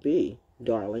might that be,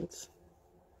 darlings?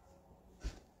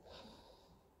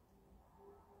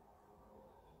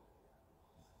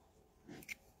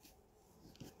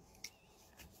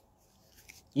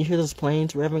 You hear those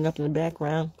planes revving up in the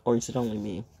background? Or is it only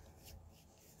me?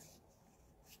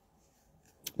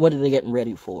 What are they getting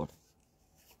ready for?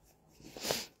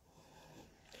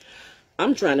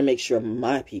 I'm trying to make sure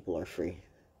my people are free.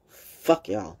 Fuck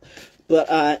y'all.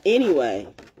 But anyway,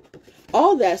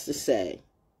 all that's to say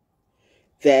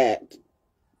that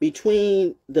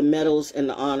between the medals and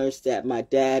the honors that my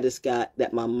dad has got,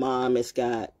 that my mom has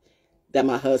got, that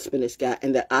my husband has got,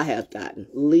 and that I have gotten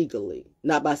legally,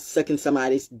 not by sucking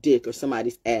somebody's dick or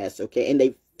somebody's ass, okay? And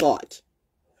they fought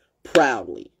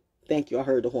proudly. Thank you, I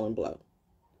heard the horn blow.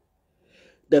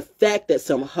 The fact that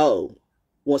some hoe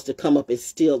wants to come up and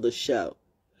steal the show,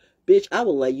 bitch, I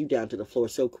will lay you down to the floor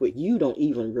so quick. You don't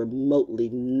even remotely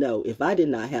know. If I did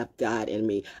not have God in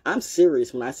me, I'm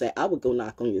serious when I say I would go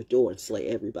knock on your door and slay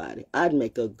everybody. I'd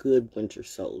make a good winter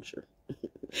soldier.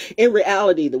 In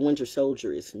reality, the winter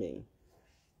soldier is me.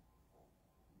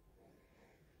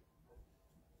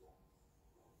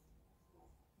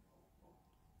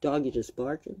 Dog, you just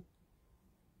barking?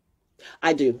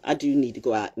 I do need to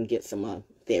go out and get some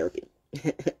therapy.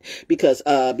 because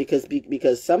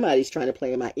somebody's trying to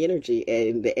play in my energy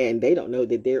and they don't know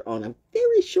that they're on a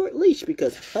very short leash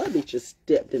because hubby just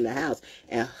stepped in the house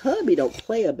and hubby don't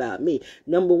play about me.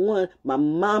 Number one, my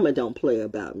mama don't play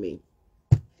about me.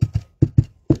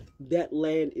 That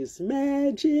land is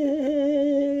magic.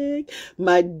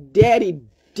 My daddy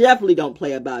definitely don't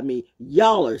play about me.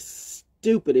 Y'all are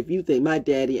stupid if you think my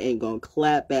daddy ain't gonna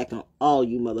clap back on all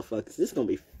you motherfuckers. It's gonna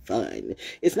be fun.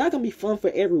 It's not gonna be fun for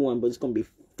everyone, but it's gonna be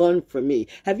fun for me.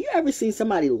 Have you ever seen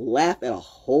somebody laugh at a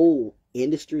whole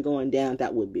industry going down?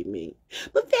 That would be me.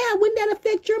 But Val, wouldn't that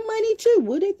affect your money too?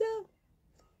 Would it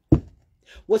though?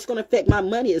 What's going to affect my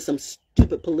money is some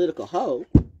stupid political hoe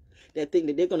that think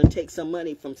that they're going to take some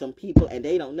money from some people and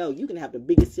they don't know. You can have the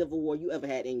biggest civil war you ever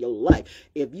had in your life.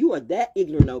 If you are that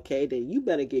ignorant, okay, then you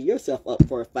better get yourself up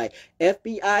for a fight.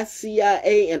 FBI,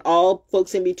 CIA, and all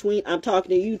folks in between, I'm talking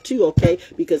to you too, okay?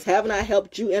 Because haven't I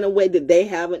helped you in a way that they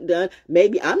haven't done?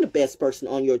 Maybe I'm the best person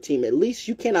on your team. At least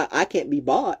I can't be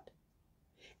bought.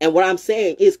 And what I'm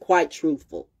saying is quite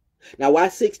truthful. Now, why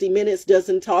 60 Minutes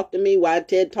doesn't talk to me, why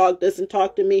TED Talk doesn't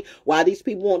talk to me, why these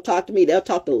people won't talk to me, they'll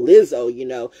talk to Lizzo, you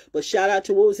know. But shout out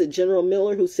to, what was it, General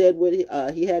Miller, who said what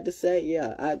he had to say?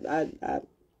 Yeah,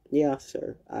 yeah,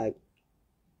 sir.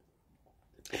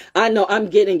 I know,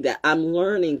 I'm getting that. I'm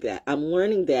learning that. I'm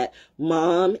learning that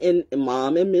Mom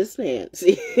and Miss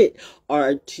Nancy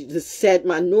are to set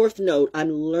my North Node.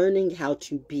 I'm learning how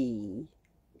to be.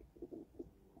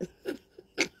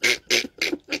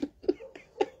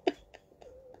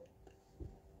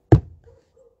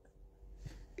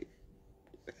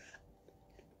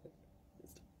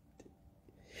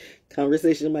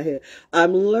 Conversation in my head.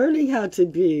 I'm learning how to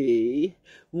be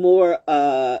more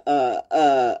I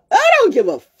don't give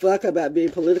a fuck about being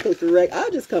politically correct.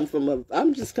 I'm just come from a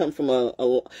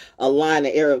line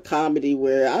of era of comedy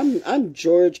where I'm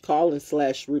George Carlin /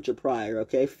 Richard Pryor,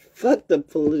 okay? Fuck the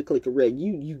politically correct.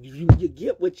 You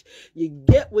get what you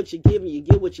give, and you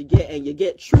get what you get, and you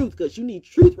get truth, because you need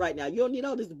truth right now. You don't need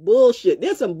all this bullshit.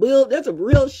 There's some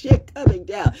real shit coming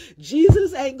down.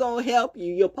 Jesus ain't gonna help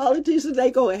you. Your politicians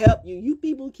ain't gonna help you. You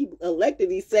people keep electing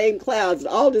these same clowns, and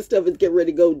all this stuff is getting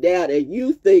ready to go down, and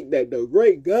you think that the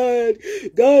great God's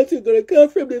gonna come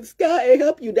from the sky and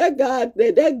help you. That God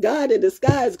in the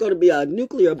sky is gonna be a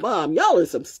nuclear bomb. Y'all are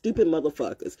some stupid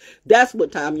motherfuckers. That's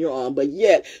what time you're on. But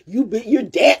yet you're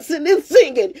dancing and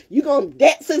singing. You gonna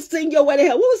dance and sing your way to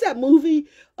hell. What was that movie?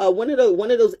 One of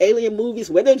those alien movies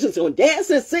where they're just gonna dance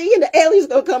and sing, and the aliens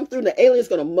gonna come through, and the aliens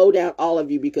gonna mow down all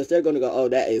of you because they're gonna go, oh,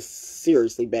 that is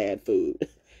seriously bad food.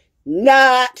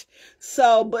 Not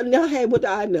so, but no, hey, what do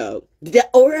I know? Did the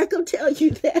oracle tell you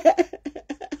that?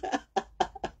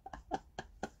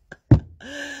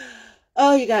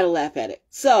 Oh, you gotta laugh at it.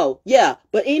 So, yeah,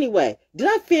 but anyway, did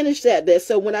I finish that?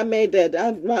 So when I made that,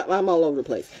 I'm all over the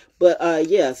place. But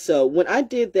yeah, so when I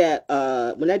did that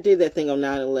thing on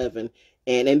 9/11,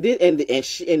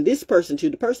 and this person too,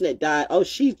 the person that died, oh,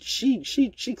 she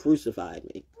crucified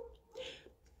me.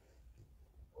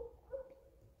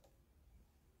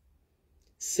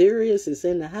 Sirius is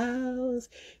in the house.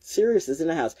 Sirius is in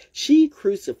the house. She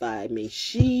crucified me.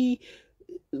 She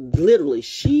literally,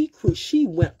 she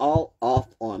went all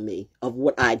off on me of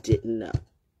what I didn't know.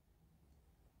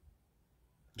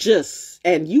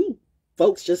 And you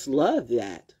folks just love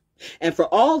that. And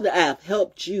for all that I've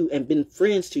helped you and been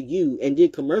friends to you and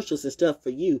did commercials and stuff for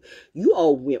you, you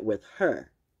all went with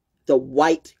her, the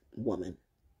white woman,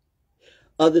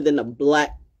 other than the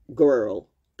black girl,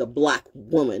 the black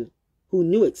woman, who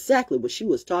knew exactly what she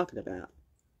was talking about.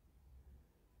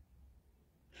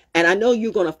 And I know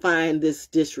you're going to find this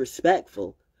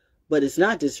disrespectful, but it's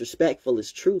not disrespectful,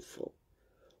 it's truthful.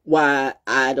 Why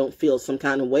I don't feel some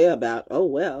kind of way about, oh,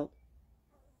 well.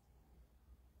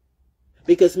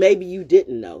 Because maybe you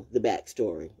didn't know the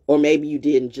backstory, or maybe you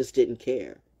just didn't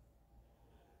care.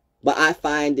 But I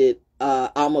find it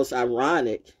almost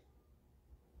ironic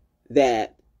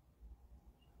that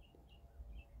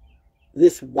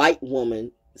this white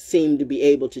woman seemed to be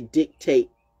able to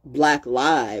dictate black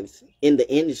lives in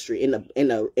the industry, in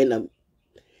the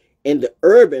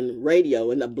urban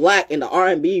radio, in the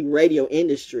R&B radio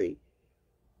industry,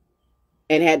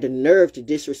 and had the nerve to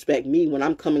disrespect me when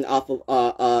I'm coming off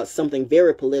of something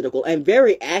very political and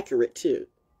very accurate too.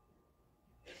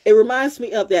 It reminds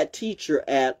me of that teacher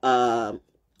at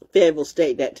Fayetteville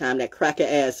State that time, that cracker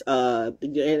ass,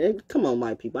 and come on,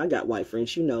 white people, I got white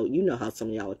friends, you know how some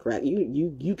of y'all are crack.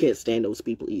 You can't stand those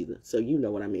people either, so you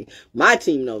know what I mean. My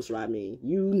team knows what I mean.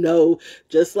 You know,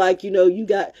 just like, you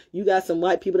got some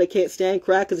white people that can't stand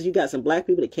crackers, you got some black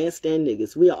people that can't stand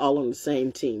niggas. We are all on the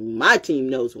same team. My team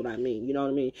knows what I mean, you know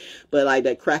what I mean? But like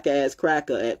that cracker ass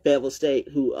cracker at Fayetteville State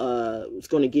who was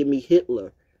going to give me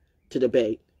Hitler to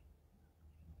debate.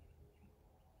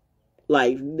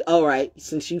 Like, all right,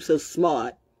 since you so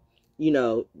smart,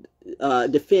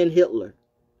 defend Hitler.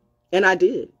 And I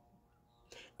did.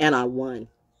 And I won.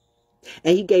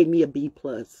 And he gave me a B+.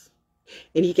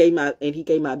 And he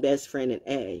gave my best friend an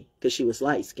A, because she was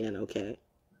light skinned, okay?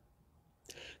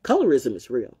 Colorism is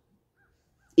real.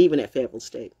 Even at Fayetteville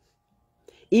State.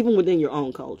 even within your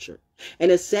own culture.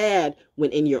 And it's sad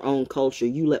when in your own culture,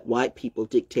 you let white people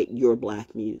dictate your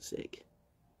black music.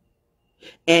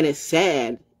 And it's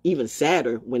sad, even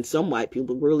sadder, when some white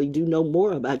people really do know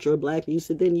more about your black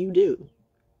music than you do.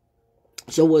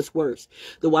 So what's worse?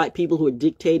 The white people who are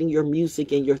dictating your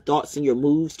music and your thoughts and your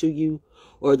moves to you,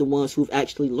 or the ones who've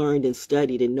actually learned and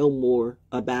studied and know more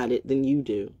about it than you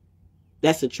do?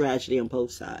 That's a tragedy on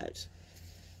both sides.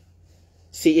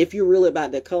 See, if you're really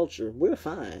about that culture, we're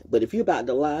fine. But if you're about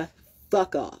to lie,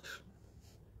 fuck off.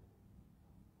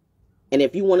 And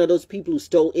if you're one of those people who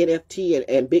stole NFT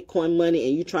and Bitcoin money,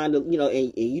 and you trying to,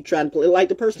 and you trying to play like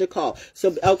the person that called.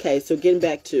 So, okay, so getting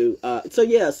back to, so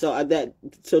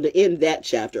to end that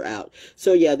chapter out.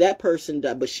 So yeah, that person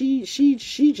died, but she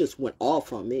just went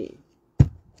off on me.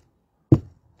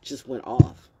 Just went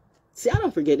off. See, I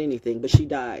don't forget anything, but she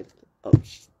died. Oh,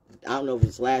 I don't know if it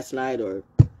was last night or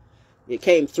it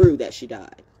came through that she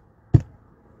died.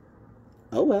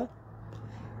 Oh well.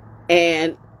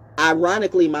 And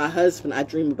ironically, I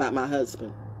dream about my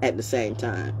husband at the same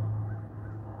time.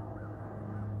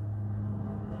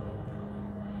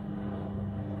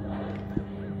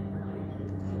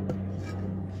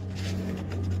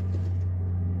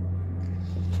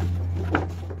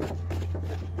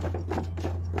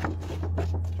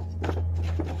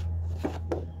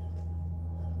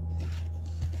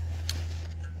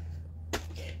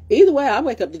 Either way, I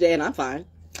wake up today and I'm fine.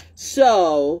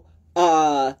 So,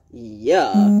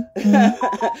 yeah.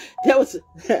 there was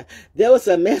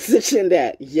a message in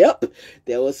that. Yep.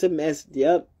 There was a mess.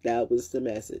 Yep. That was the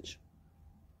message.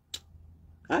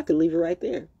 I could leave it right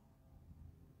there.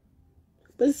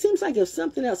 But it seems like there's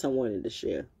something else I wanted to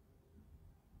share.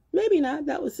 Maybe not.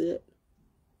 That was it.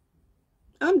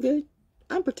 I'm good.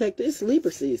 I'm protected. It's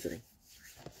Libra season.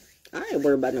 I ain't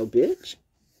worried about no bitch.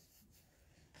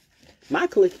 My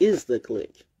clique is the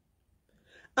clique.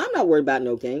 I'm not worried about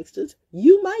no gangsters.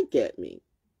 You might get me.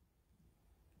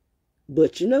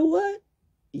 But you know what?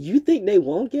 You think they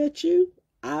won't get you?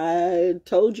 I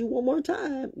told you one more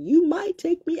time. You might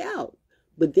take me out.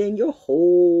 But then your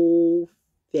whole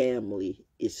family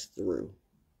is through.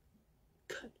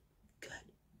 Cut.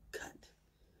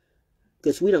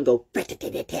 Because we don't go,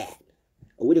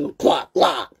 or we don't go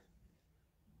clock.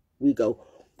 We go,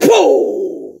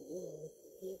 boom!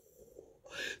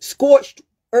 Scorched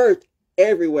earth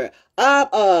everywhere. I'm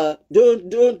dun.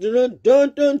 What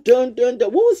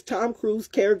was Tom Cruise's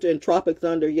character in Tropic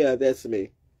Thunder? Yeah, that's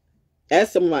me.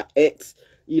 That's some of my ex,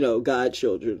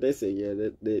 godchildren. They say, yeah,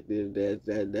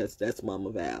 that's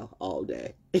Mama Val all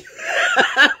day.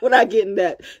 When I get in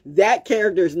that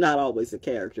character is not always a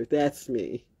character. That's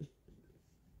me.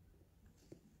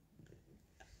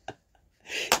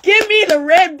 Give me the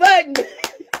red button.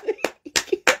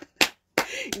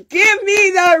 Give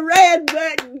me the red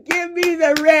button. Give me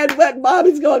the red button.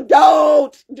 Mommy's going, do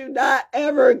not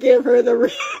ever give her the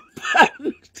red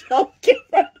button. Don't give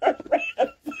her the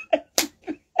red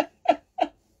button.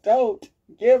 Don't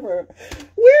give her.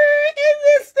 We're in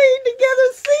this thing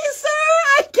together. See, sir?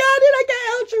 I got it. I got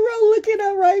El Giro looking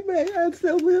up right back.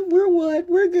 So we're one.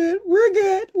 We're good.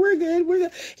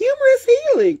 Humor is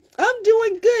healing. I'm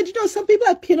doing good. Some people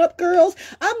have pinup girls.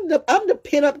 I'm the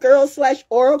pinup girl /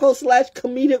 oracle /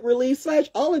 comedic relief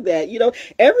 / all of that.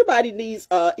 Everybody needs,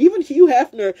 even Hugh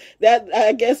Hefner, that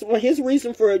I guess his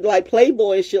reason for like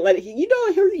Playboy and shit like that.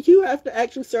 Hugh Hefner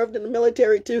actually served in the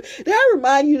military too. Did I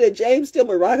remind you that James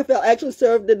Stillman Rockefeller actually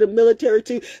served in the military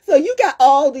too? So you got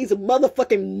all these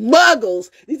motherfucking muggles,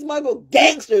 these muggle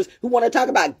gangsters who want to talk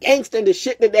about gangster the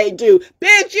shit that they do.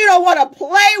 Bitch, you don't want to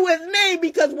play with me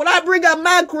because when I bring up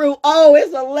my crew,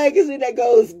 it's a legacy that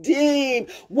goes deep.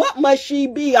 What must she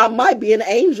be? I might be an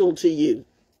angel to you.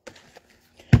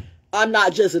 I'm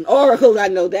not just an oracle, I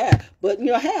know that. But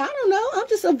hey, I don't know. I'm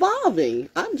just evolving.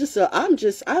 I'm just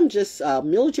a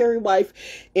military wife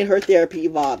in her therapy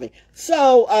evolving.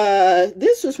 So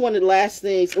this was one of the last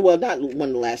things. Well, not one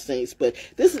of the last things, but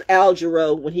this is Al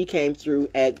Jarreau when he came through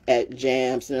at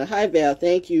Jams. And hi Val,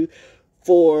 thank you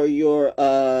for your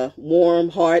warm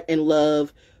heart and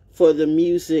love for the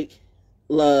music,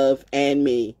 love, and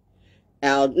me.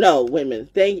 Al, no, wait a minute.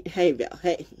 Hey Val,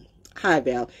 hey. Hi,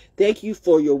 Val. Thank you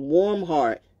for your warm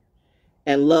heart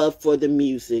and love for the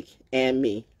music and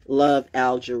me. Love,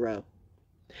 Al Jarreau.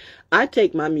 I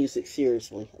take my music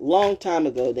seriously. A long time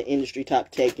ago, the industry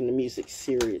stopped taking the music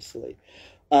seriously.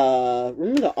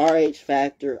 Remember the RH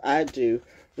Factor? I do.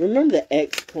 Remember the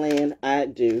X Clan? I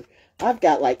do. I've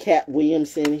got like Cat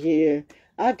Williams in here.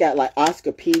 I've got like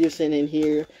Oscar Peterson in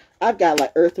here. I've got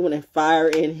like Earth, Wind, and Fire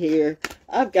in here.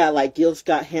 I've got like Gil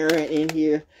Scott-Heron in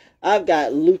here. I've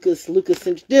got Lucas and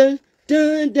dun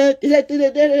dun dun dun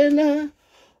dun dun dun.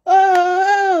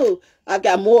 Oh, I've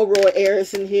got more Roy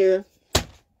Ayers in here.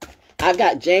 I've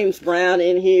got James Brown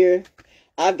in here.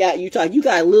 I've got you got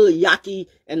little Yaki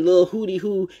and little Hootie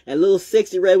Hoo and little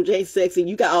Sexy Red J Sexy.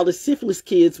 You got all the syphilis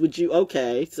kids with you.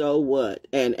 Okay, so what?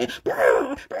 And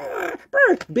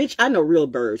bitch, I know real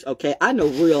birds. Okay, I know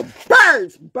real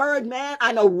birds. Bird man,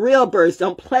 I know real birds.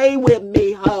 Don't play with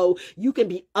me, ho. You can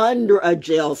be under a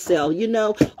jail cell. You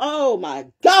know. Oh my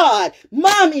God,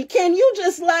 mommy, can you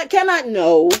just can I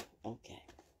know? Okay,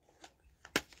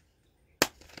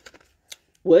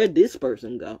 where'd this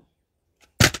person go?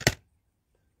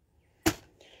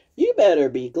 You better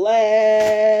be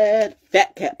glad.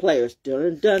 Fat cat players.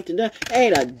 Dun, dun, dun, dun.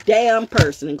 Ain't a damn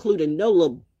person, including no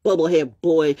little bubblehead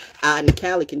boy out in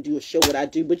Cali, can do a show what I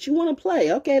do. But you want to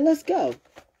play. Okay, let's go.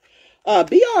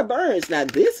 B.R. Burns. Now,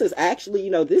 this is actually,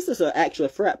 this is an actual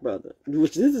frat brother.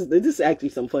 Which this is actually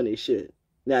some funny shit.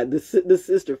 Now, the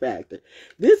sister factor.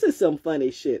 This is some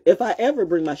funny shit. If I ever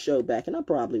bring my show back, and I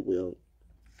probably will.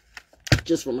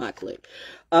 Just for my clique.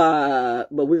 But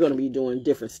we're going to be doing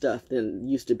different stuff than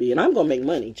used to be. And I'm going to make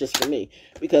money just for me.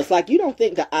 Because, you don't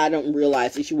think that I don't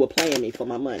realize that you were paying me for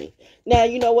my money. Now,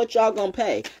 you know what y'all going to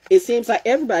pay. It seems like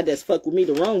everybody that's fucked with me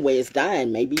the wrong way is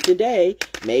dying. Maybe today,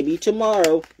 maybe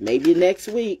tomorrow, maybe next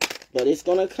week. But it's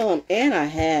going to come. And I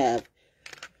have,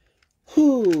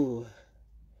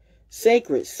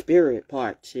 Sacred Spirit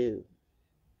Part 2.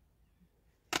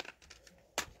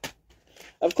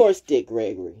 Of course, Dick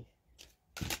Gregory.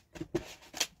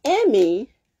 And me.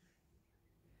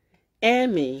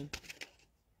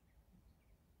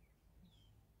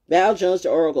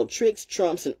 ValJonesDaO Oracle, Tricks,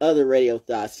 Trumps, and Other Radio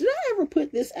Thoughts. Did I ever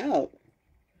put this out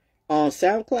on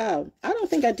SoundCloud? I don't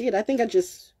think I did. I think I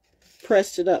just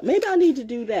pressed it up. Maybe I need to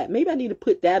do that. Maybe I need to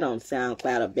put that on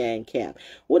SoundCloud or Bandcamp.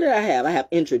 What did I have? I have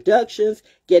introductions,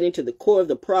 getting to the core of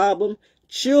the problem,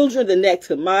 children, the next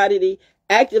commodity,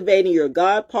 activating your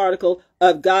God particle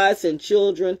of gods and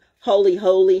children, holy,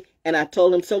 holy. And I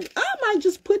told him, so I might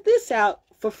just put this out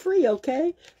for free,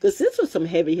 okay? Because this was some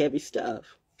heavy, heavy stuff.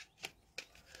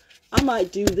 I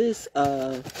might do this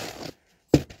on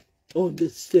the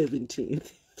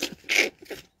 17th.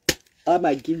 I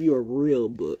might give you a real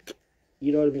book.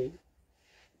 You know what I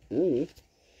mean?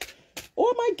 Or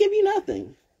I might give you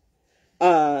nothing.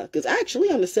 Because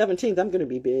actually on the 17th, I'm going to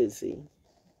be busy.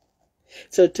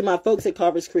 So to my folks at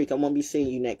Carver's Creek, I won't be seeing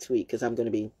you next week because I'm going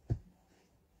to be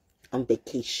on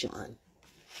vacation.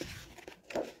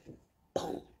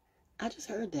 Boom. I just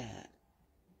heard that.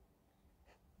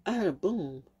 I heard a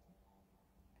boom.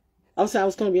 I was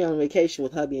going to be on vacation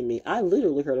with hubby and me. I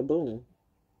literally heard a boom.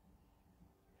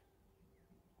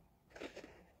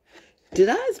 Did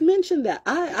I mention that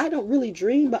I don't really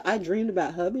dream, but I dreamed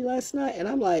about hubby last night, and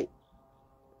I'm like,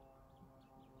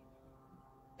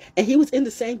 and he was in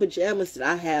the same pajamas that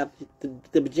I have,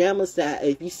 the pajamas that,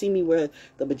 if you see me wear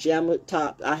the pajama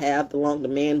top, I have the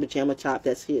man pajama top,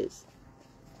 that's his.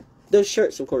 Those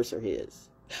shirts, of course, are his.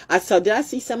 Did I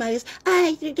see somebody else?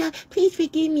 Please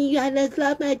forgive me, I just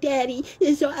love my daddy,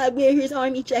 and so I wear his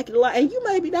army jacket a lot. And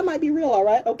that might be real, all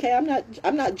right? Okay,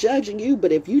 I'm not judging you,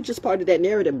 but if you just part of that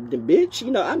narrative, then bitch,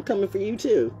 I'm coming for you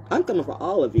too. I'm coming for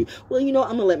all of you. Well, I'm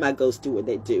gonna let my ghosts do what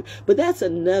they do. But that's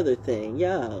another thing,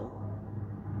 yo.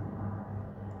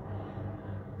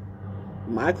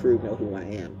 My crew know who I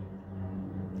am.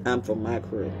 I'm from my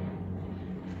crew.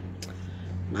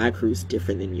 My crew's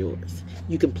different than yours.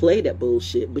 You can play that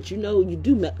bullshit, but you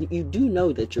do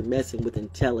know that you're messing with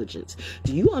intelligence.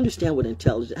 Do you understand what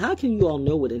intelligence? How can you all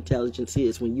know what intelligence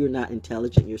is when you're not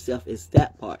intelligent yourself? It's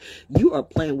that part. You are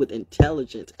playing with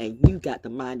intelligence, and you got the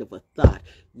mind of a thought.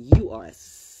 You are a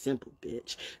simple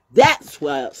bitch. That's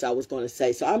what else I was going to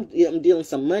say. So I'm dealing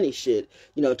some money shit,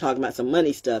 talking about some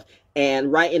money stuff.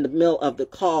 And right in the middle of the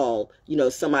call,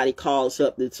 somebody calls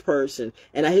up this person,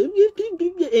 and and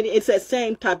it's that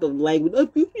same type of language.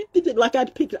 Like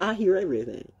I hear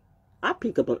everything. I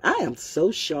pick up on. I am so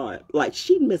sharp. Like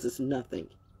she misses nothing.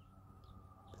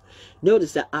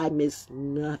 Notice that I miss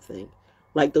nothing.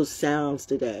 Like those sounds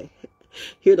today.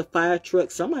 Hear the fire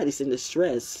truck. Somebody's in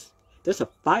distress. There's a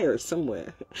fire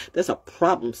somewhere. There's a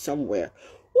problem somewhere.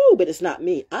 Woo, but it's not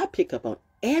me. I pick up on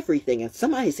everything. And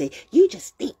somebody say, you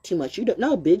just think too much. You don't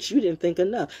know, bitch. You didn't think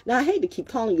enough. Now, I hate to keep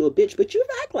calling you a bitch, but you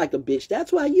act like a bitch.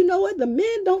 That's why, you know what? The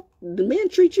men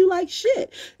treat you like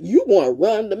shit. You want to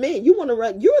run the men. You want to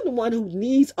run. You're the one who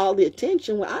needs all the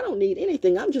attention when I don't need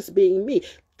anything. I'm just being me.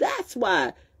 That's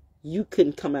why you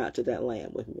couldn't come out to that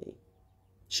land with me.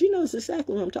 She knows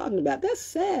exactly what I'm talking about. That's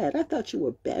sad. I thought you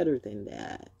were better than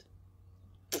that.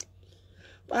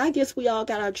 But I guess we all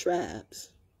got our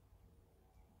traps.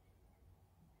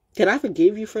 Can I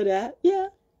forgive you for that? Yeah.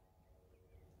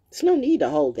 There's no need to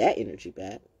hold that energy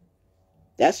back.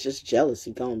 That's just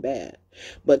jealousy gone bad.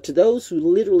 But to those who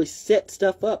literally set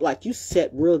stuff up, like you set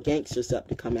real gangsters up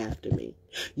to come after me.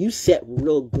 You set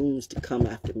real goons to come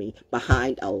after me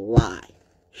behind a lie.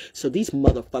 So these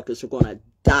motherfuckers are going to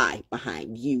die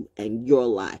behind you and your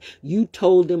lie. You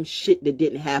told them shit that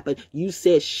didn't happen. You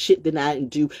said shit that I didn't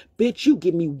do. Bitch, you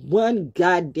give me one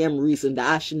goddamn reason that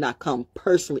I should not come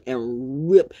personally and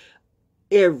rip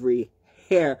every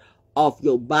hair off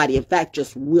your body. In fact,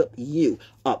 just rip you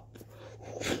up.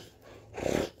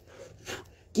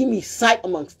 Give me sight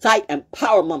amongst sight and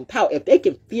power among power. If they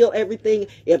can feel everything,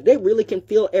 if they really can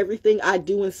feel everything I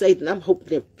do and say, then I'm hoping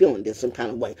they're feeling this some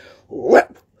kind of way.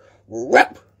 Rip,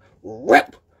 rip,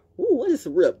 rip. Ooh, what is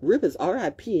rip? Rip is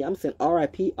R.I.P. I'm saying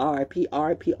R.I.P., R.I.P.,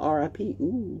 R.I.P., R.I.P.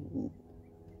 Ooh.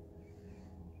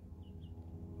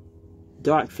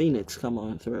 Dark Phoenix, come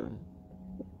on through.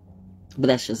 But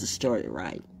that's just a story,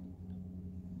 right?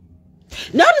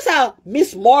 Notice how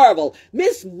Miss Marvel,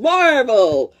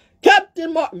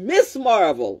 Captain Miss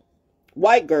Marvel,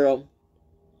 white girl,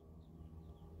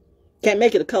 can't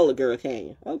make it a color girl, can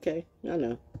you? Okay, I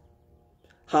know.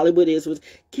 Hollywood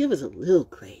give us a little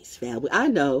grace, family. I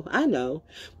know.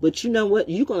 But you know what?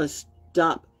 You're going to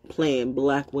stop playing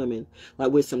black women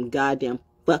like we're some goddamn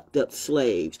fucked up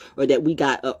slaves, or that we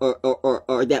got,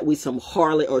 or that we some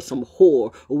harlot or some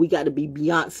whore, or we got to be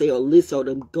Beyonce or Lizzo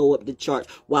to go up the charts,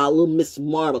 while little Miss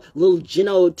Marvel, little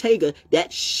Jenna Ortega,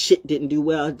 that shit didn't do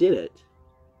well, did it?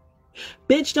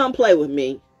 Bitch, don't play with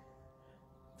me.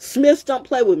 Smiths don't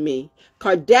play with me.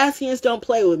 Kardashians don't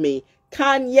play with me.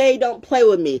 Kanye don't play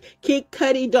with me. Kid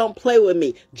Cudi don't play with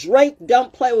me. Drake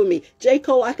don't play with me. J.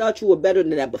 Cole, I thought you were better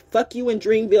than that, but fuck you in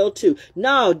Dreamville too.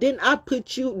 No, didn't I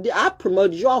I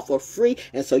promoted you all for free,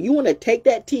 and so you want to take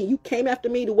that tea? You came after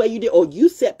me the way you did, or you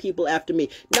set people after me?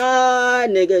 Nah,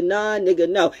 nigga,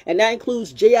 no. And that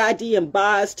includes JID and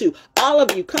Boz too. All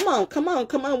of you, come on.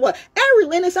 What? Ari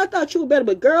Lennox, I thought you were better,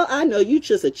 but girl, I know you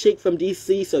just a chick from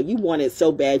DC, so you want it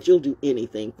so bad, you'll do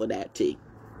anything for that tea.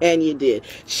 And you did.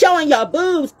 Showing your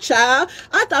boobs, child.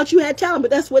 I thought you had talent, but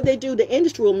that's what they do. The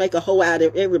industry will make a hoe out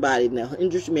of everybody now. The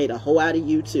industry made a hoe out of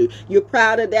you, too. You're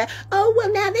proud of that? Oh,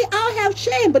 well, now they all have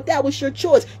shame, but that was your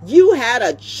choice. You had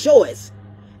a choice,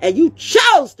 and you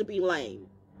chose to be lame.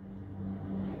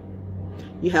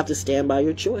 You have to stand by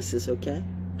your choices, okay?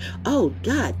 Oh,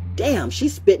 God damn,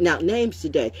 she's spitting out names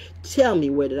today. Tell me,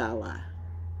 where did I lie?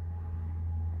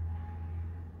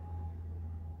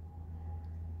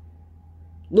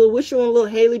 What's your little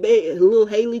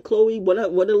Haley, Chloe, what are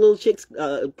little chicks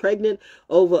pregnant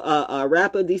over a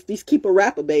rapper? These keep a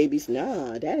rapper babies.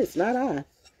 Nah, that is not I.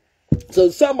 So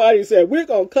somebody said, we're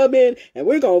going to come in and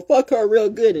we're going to fuck her real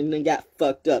good, and then got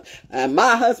fucked up. And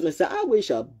my husband said, I wish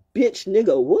a bitch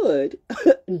nigga would.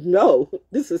 No,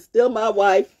 this is still my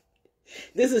wife.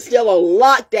 This is still on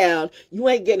lockdown. You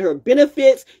ain't getting her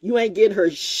benefits. You ain't getting her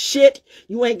shit.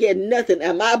 You ain't getting nothing.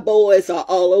 And my boys are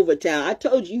all over town. I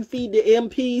told you, feed the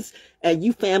MPs and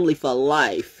you family for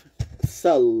life.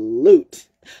 Salute.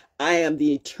 I am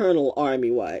the eternal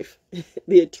army wife.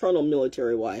 The eternal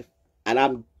military wife. And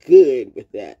I'm good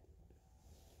with that.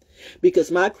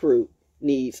 Because my crew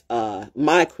needs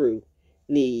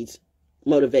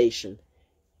motivation.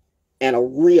 And a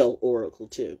real oracle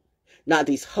too. Not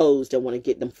these hoes that want to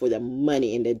get them for their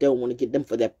money and they don't want to get them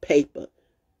for their paper.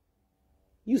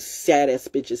 You sad ass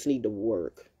bitches need to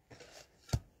work.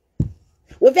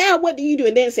 Well, Val, what do you do?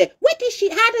 And then say,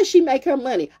 how does she make her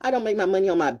money? I don't make my money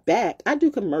on my back. I do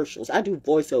commercials. I do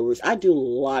voiceovers. I do a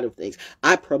lot of things.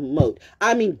 I promote.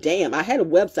 I mean, damn, I had a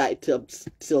website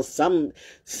till some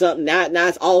now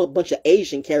it's all a bunch of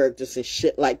Asian characters and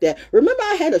shit like that. Remember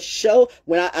I had a show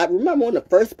when I remember on the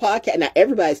first podcast. Now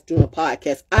everybody's doing a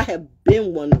podcast. I have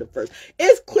been one of the first.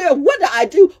 It's clear. What do I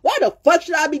do? Why the fuck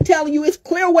should I be telling you? It's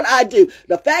clear what I do.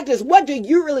 The fact is, what do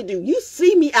you really do? You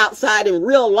see me outside in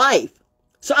real life.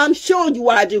 So I'm showing you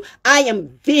what I do. I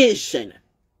am vision.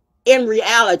 In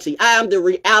reality, I am the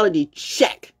reality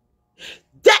check.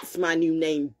 That's my new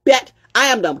name, bet. I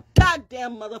am the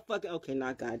goddamn motherfucker. Okay,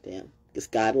 not goddamn. Because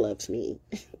God loves me.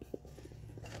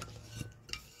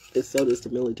 And so does the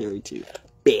military too.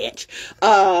 Bitch.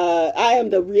 I am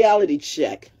the reality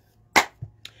check.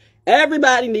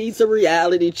 Everybody needs a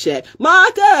reality check.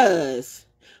 Marcus,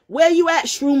 where you at,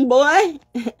 shroom boy?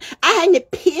 I had an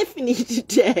epiphany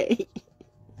today.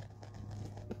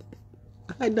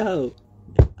 I know.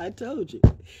 I told you.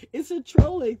 It's a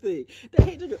trolling thing. They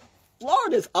hate to do.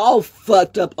 Florida's all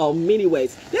fucked up on many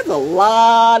ways. There's a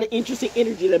lot of interesting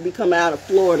energy that be coming out of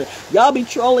Florida. Y'all be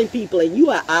trolling people and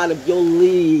you are out of your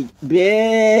league,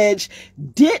 bitch.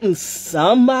 Didn't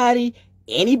somebody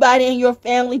Anybody in your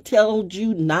family told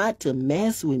you not to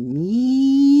mess with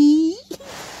me?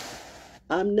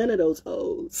 I'm none of those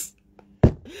hoes.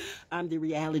 I'm the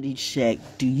reality check.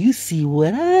 Do you see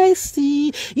what I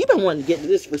see? You've been wanting to get to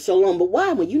this for so long, but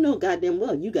why? When you know goddamn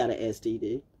well you got an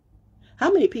STD. How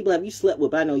many people have you slept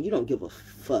with? I know you don't give a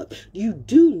fuck. You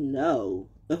do know.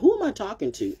 Now, who am I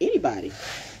talking to? Anybody.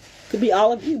 Could be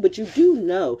all of you, but you do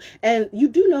know. And you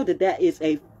do know that that is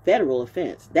a federal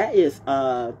offense. That is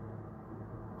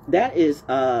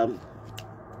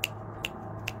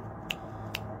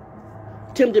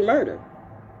attempted murder.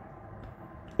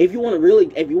 If you want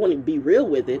to be real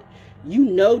with it, you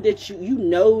know that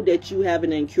you have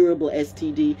an incurable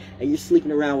STD and you're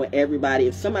sleeping around with everybody.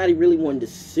 If somebody really wanted to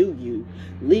sue you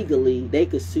legally, they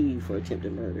could sue you for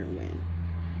attempted murder and win.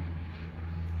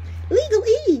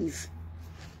 Legalese.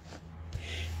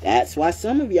 That's why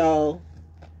some of y'all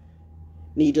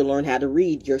need to learn how to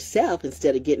read yourself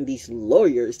instead of getting these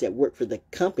lawyers that work for the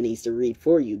companies to read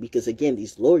for you. Because again,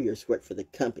 these lawyers work for the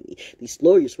company. These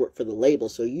lawyers work for the label.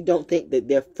 So you don't think that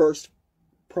their first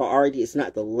priority is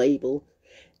not the label.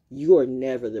 You are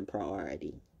never the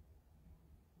priority.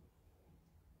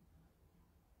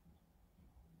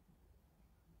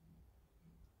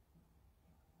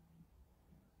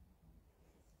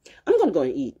 I'm going to go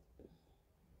and eat.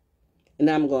 And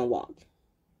then I'm going to walk.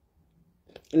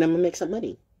 And I'm going to make some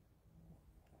money.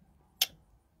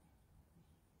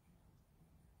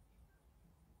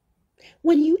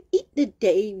 When you eat the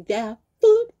day that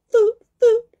food.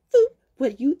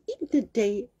 When you eat the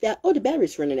day that, oh, the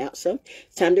battery's running out, so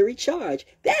it's time to recharge.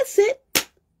 That's it.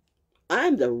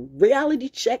 I'm the reality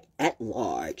check at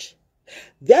large.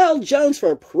 ValJones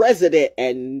for president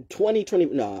in 2020.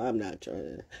 No, I'm not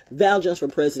trying. ValJones for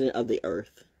president of the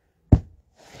earth.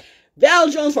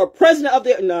 ValJones for president of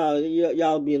the... No,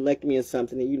 y'all be electing me or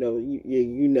something. And you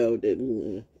know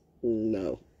that...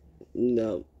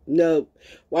 No.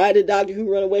 Why did Doctor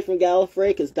Who run away from Gallifrey?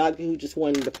 Because Doctor Who just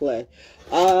wanted to play.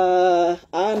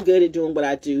 I'm good at doing what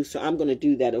I do, so I'm going to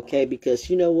do that, okay? Because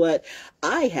you know what?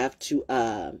 I have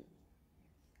to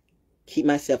keep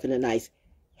myself in a nice,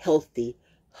 healthy,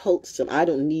 wholesome. I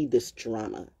don't need this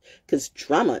drama. Because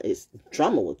drama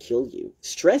will kill you.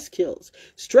 Stress kills.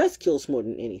 Stress kills more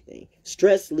than anything.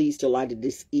 Stress leads to a lot of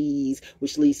disease,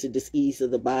 which leads to disease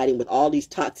of the body. And with all these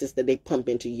toxins that they pump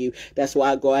into you, that's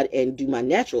why I go out and do my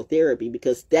natural therapy,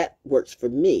 because that works for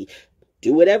me.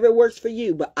 Do whatever works for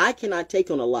you, but I cannot take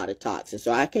on a lot of toxins.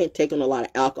 So I can't take on a lot of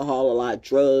alcohol, a lot of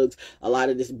drugs, a lot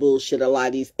of this bullshit, a lot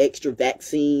of these extra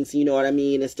vaccines, you know what I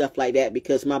mean, and stuff like that,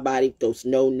 because my body goes,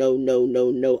 no,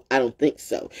 I don't think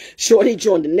so. Shorty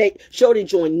joined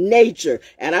nature,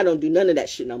 and I don't do none of that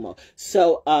shit no more.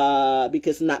 So,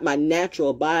 because my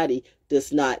natural body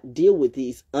does not deal with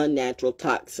these unnatural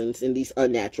toxins and these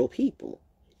unnatural people.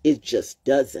 It just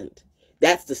doesn't.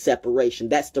 That's the separation.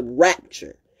 That's the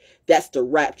rapture. That's the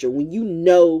rapture. When you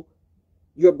know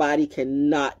your body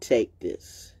cannot take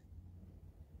this,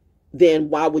 then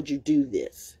why would you do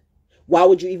this? Why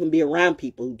would you even be around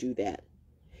people who do that?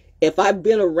 If I've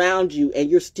been around you and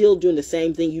you're still doing the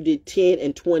same thing you did 10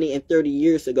 and 20 and 30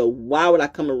 years ago, why would I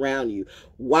come around you?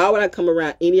 Why would I come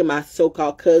around any of my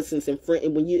so-called cousins and friends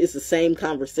when it's the same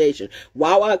conversation?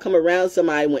 Why would I come around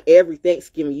somebody when every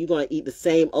Thanksgiving you're going to eat the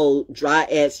same old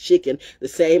dry-ass chicken, the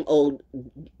same old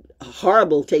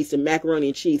horrible tasting macaroni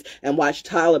and cheese, and watch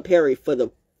Tyler Perry for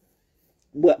the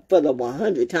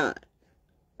 100th time?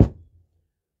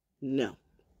 No.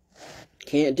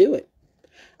 Can't do it.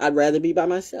 I'd rather be by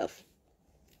myself.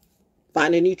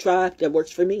 Find a new tribe that works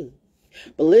for me.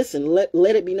 But listen, let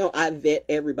it be known, I vet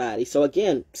everybody. So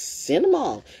again, send them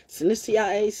all. Send the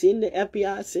CIA, send the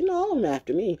FBI, send all of them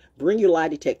after me. Bring your lie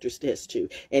detector test too.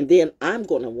 And then I'm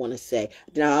going to want to say,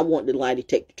 now I want the lie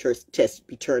detector test to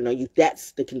be turned on you.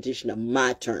 That's the condition of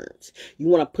my terms. You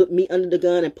want to put me under the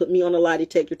gun and put me on a lie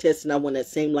detector test, and I want that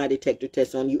same lie detector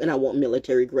test on you, and I want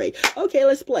military grade. Okay,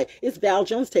 let's play. It's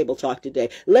ValJones Table Talk today.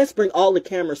 Let's bring all the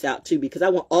cameras out too, because I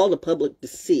want all the public to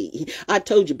see. I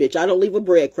told you, bitch, I don't leave a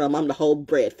breadcrumb. I'm the whole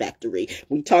bread factory.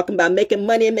 We talking about making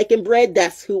money and making bread,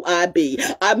 that's who I be.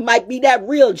 I might be that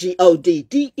real G-O-D,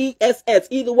 D-E-S-S.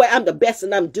 Either way, I'm the best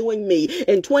and I'm doing me.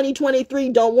 In 2023,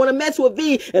 don't want to mess with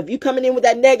V. If you coming in with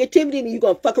that negativity, then you're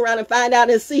going to fuck around and find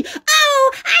out and see,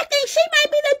 oh, I think she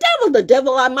might be the devil. The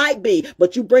devil I might be.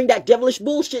 But you bring that devilish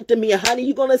bullshit to me, and honey,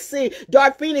 you're going to see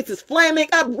Dark Phoenix is flaming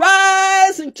up,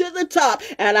 rising to the top.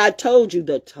 And I told you,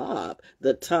 the top.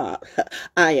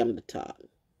 I am the top.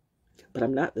 But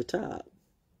I'm not the top.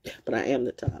 But I am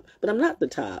the top. But I'm not the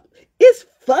top. It's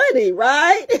funny,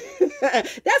 right?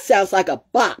 That sounds like a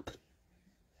bop.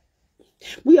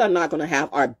 We are not going to have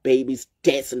our babies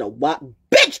dancing a wop.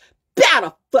 Bitch, bow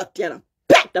the fuck down and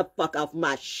back the fuck off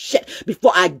my shit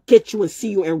before I get you and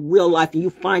see you in real life and you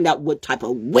find out what type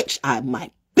of witch I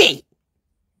might be.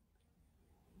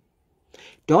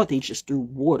 Dorothy just threw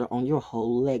water on your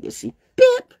whole legacy.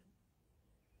 Bip!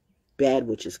 Bad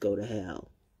witches go to hell.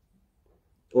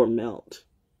 Or melt.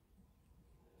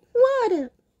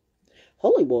 Water.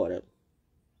 Holy water.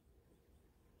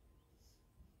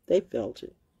 They felt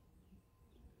it.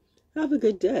 Have a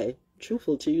good day.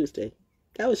 Truthful Tuesday.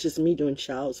 That was just me doing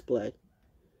child's play.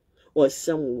 Or as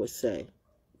someone would say,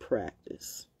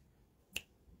 practice.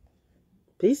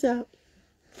 Peace out.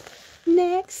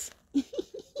 Next. Pick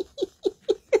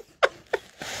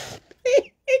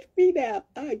me now.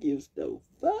 I give no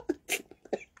fuck.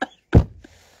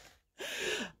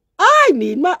 I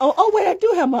need my own. Oh, wait, I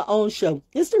do have my own show.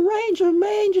 It's the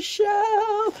Manger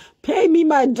Show. Pay me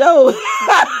my dough.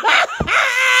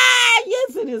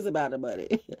 Yes, it is about the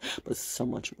money, but so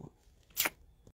much more.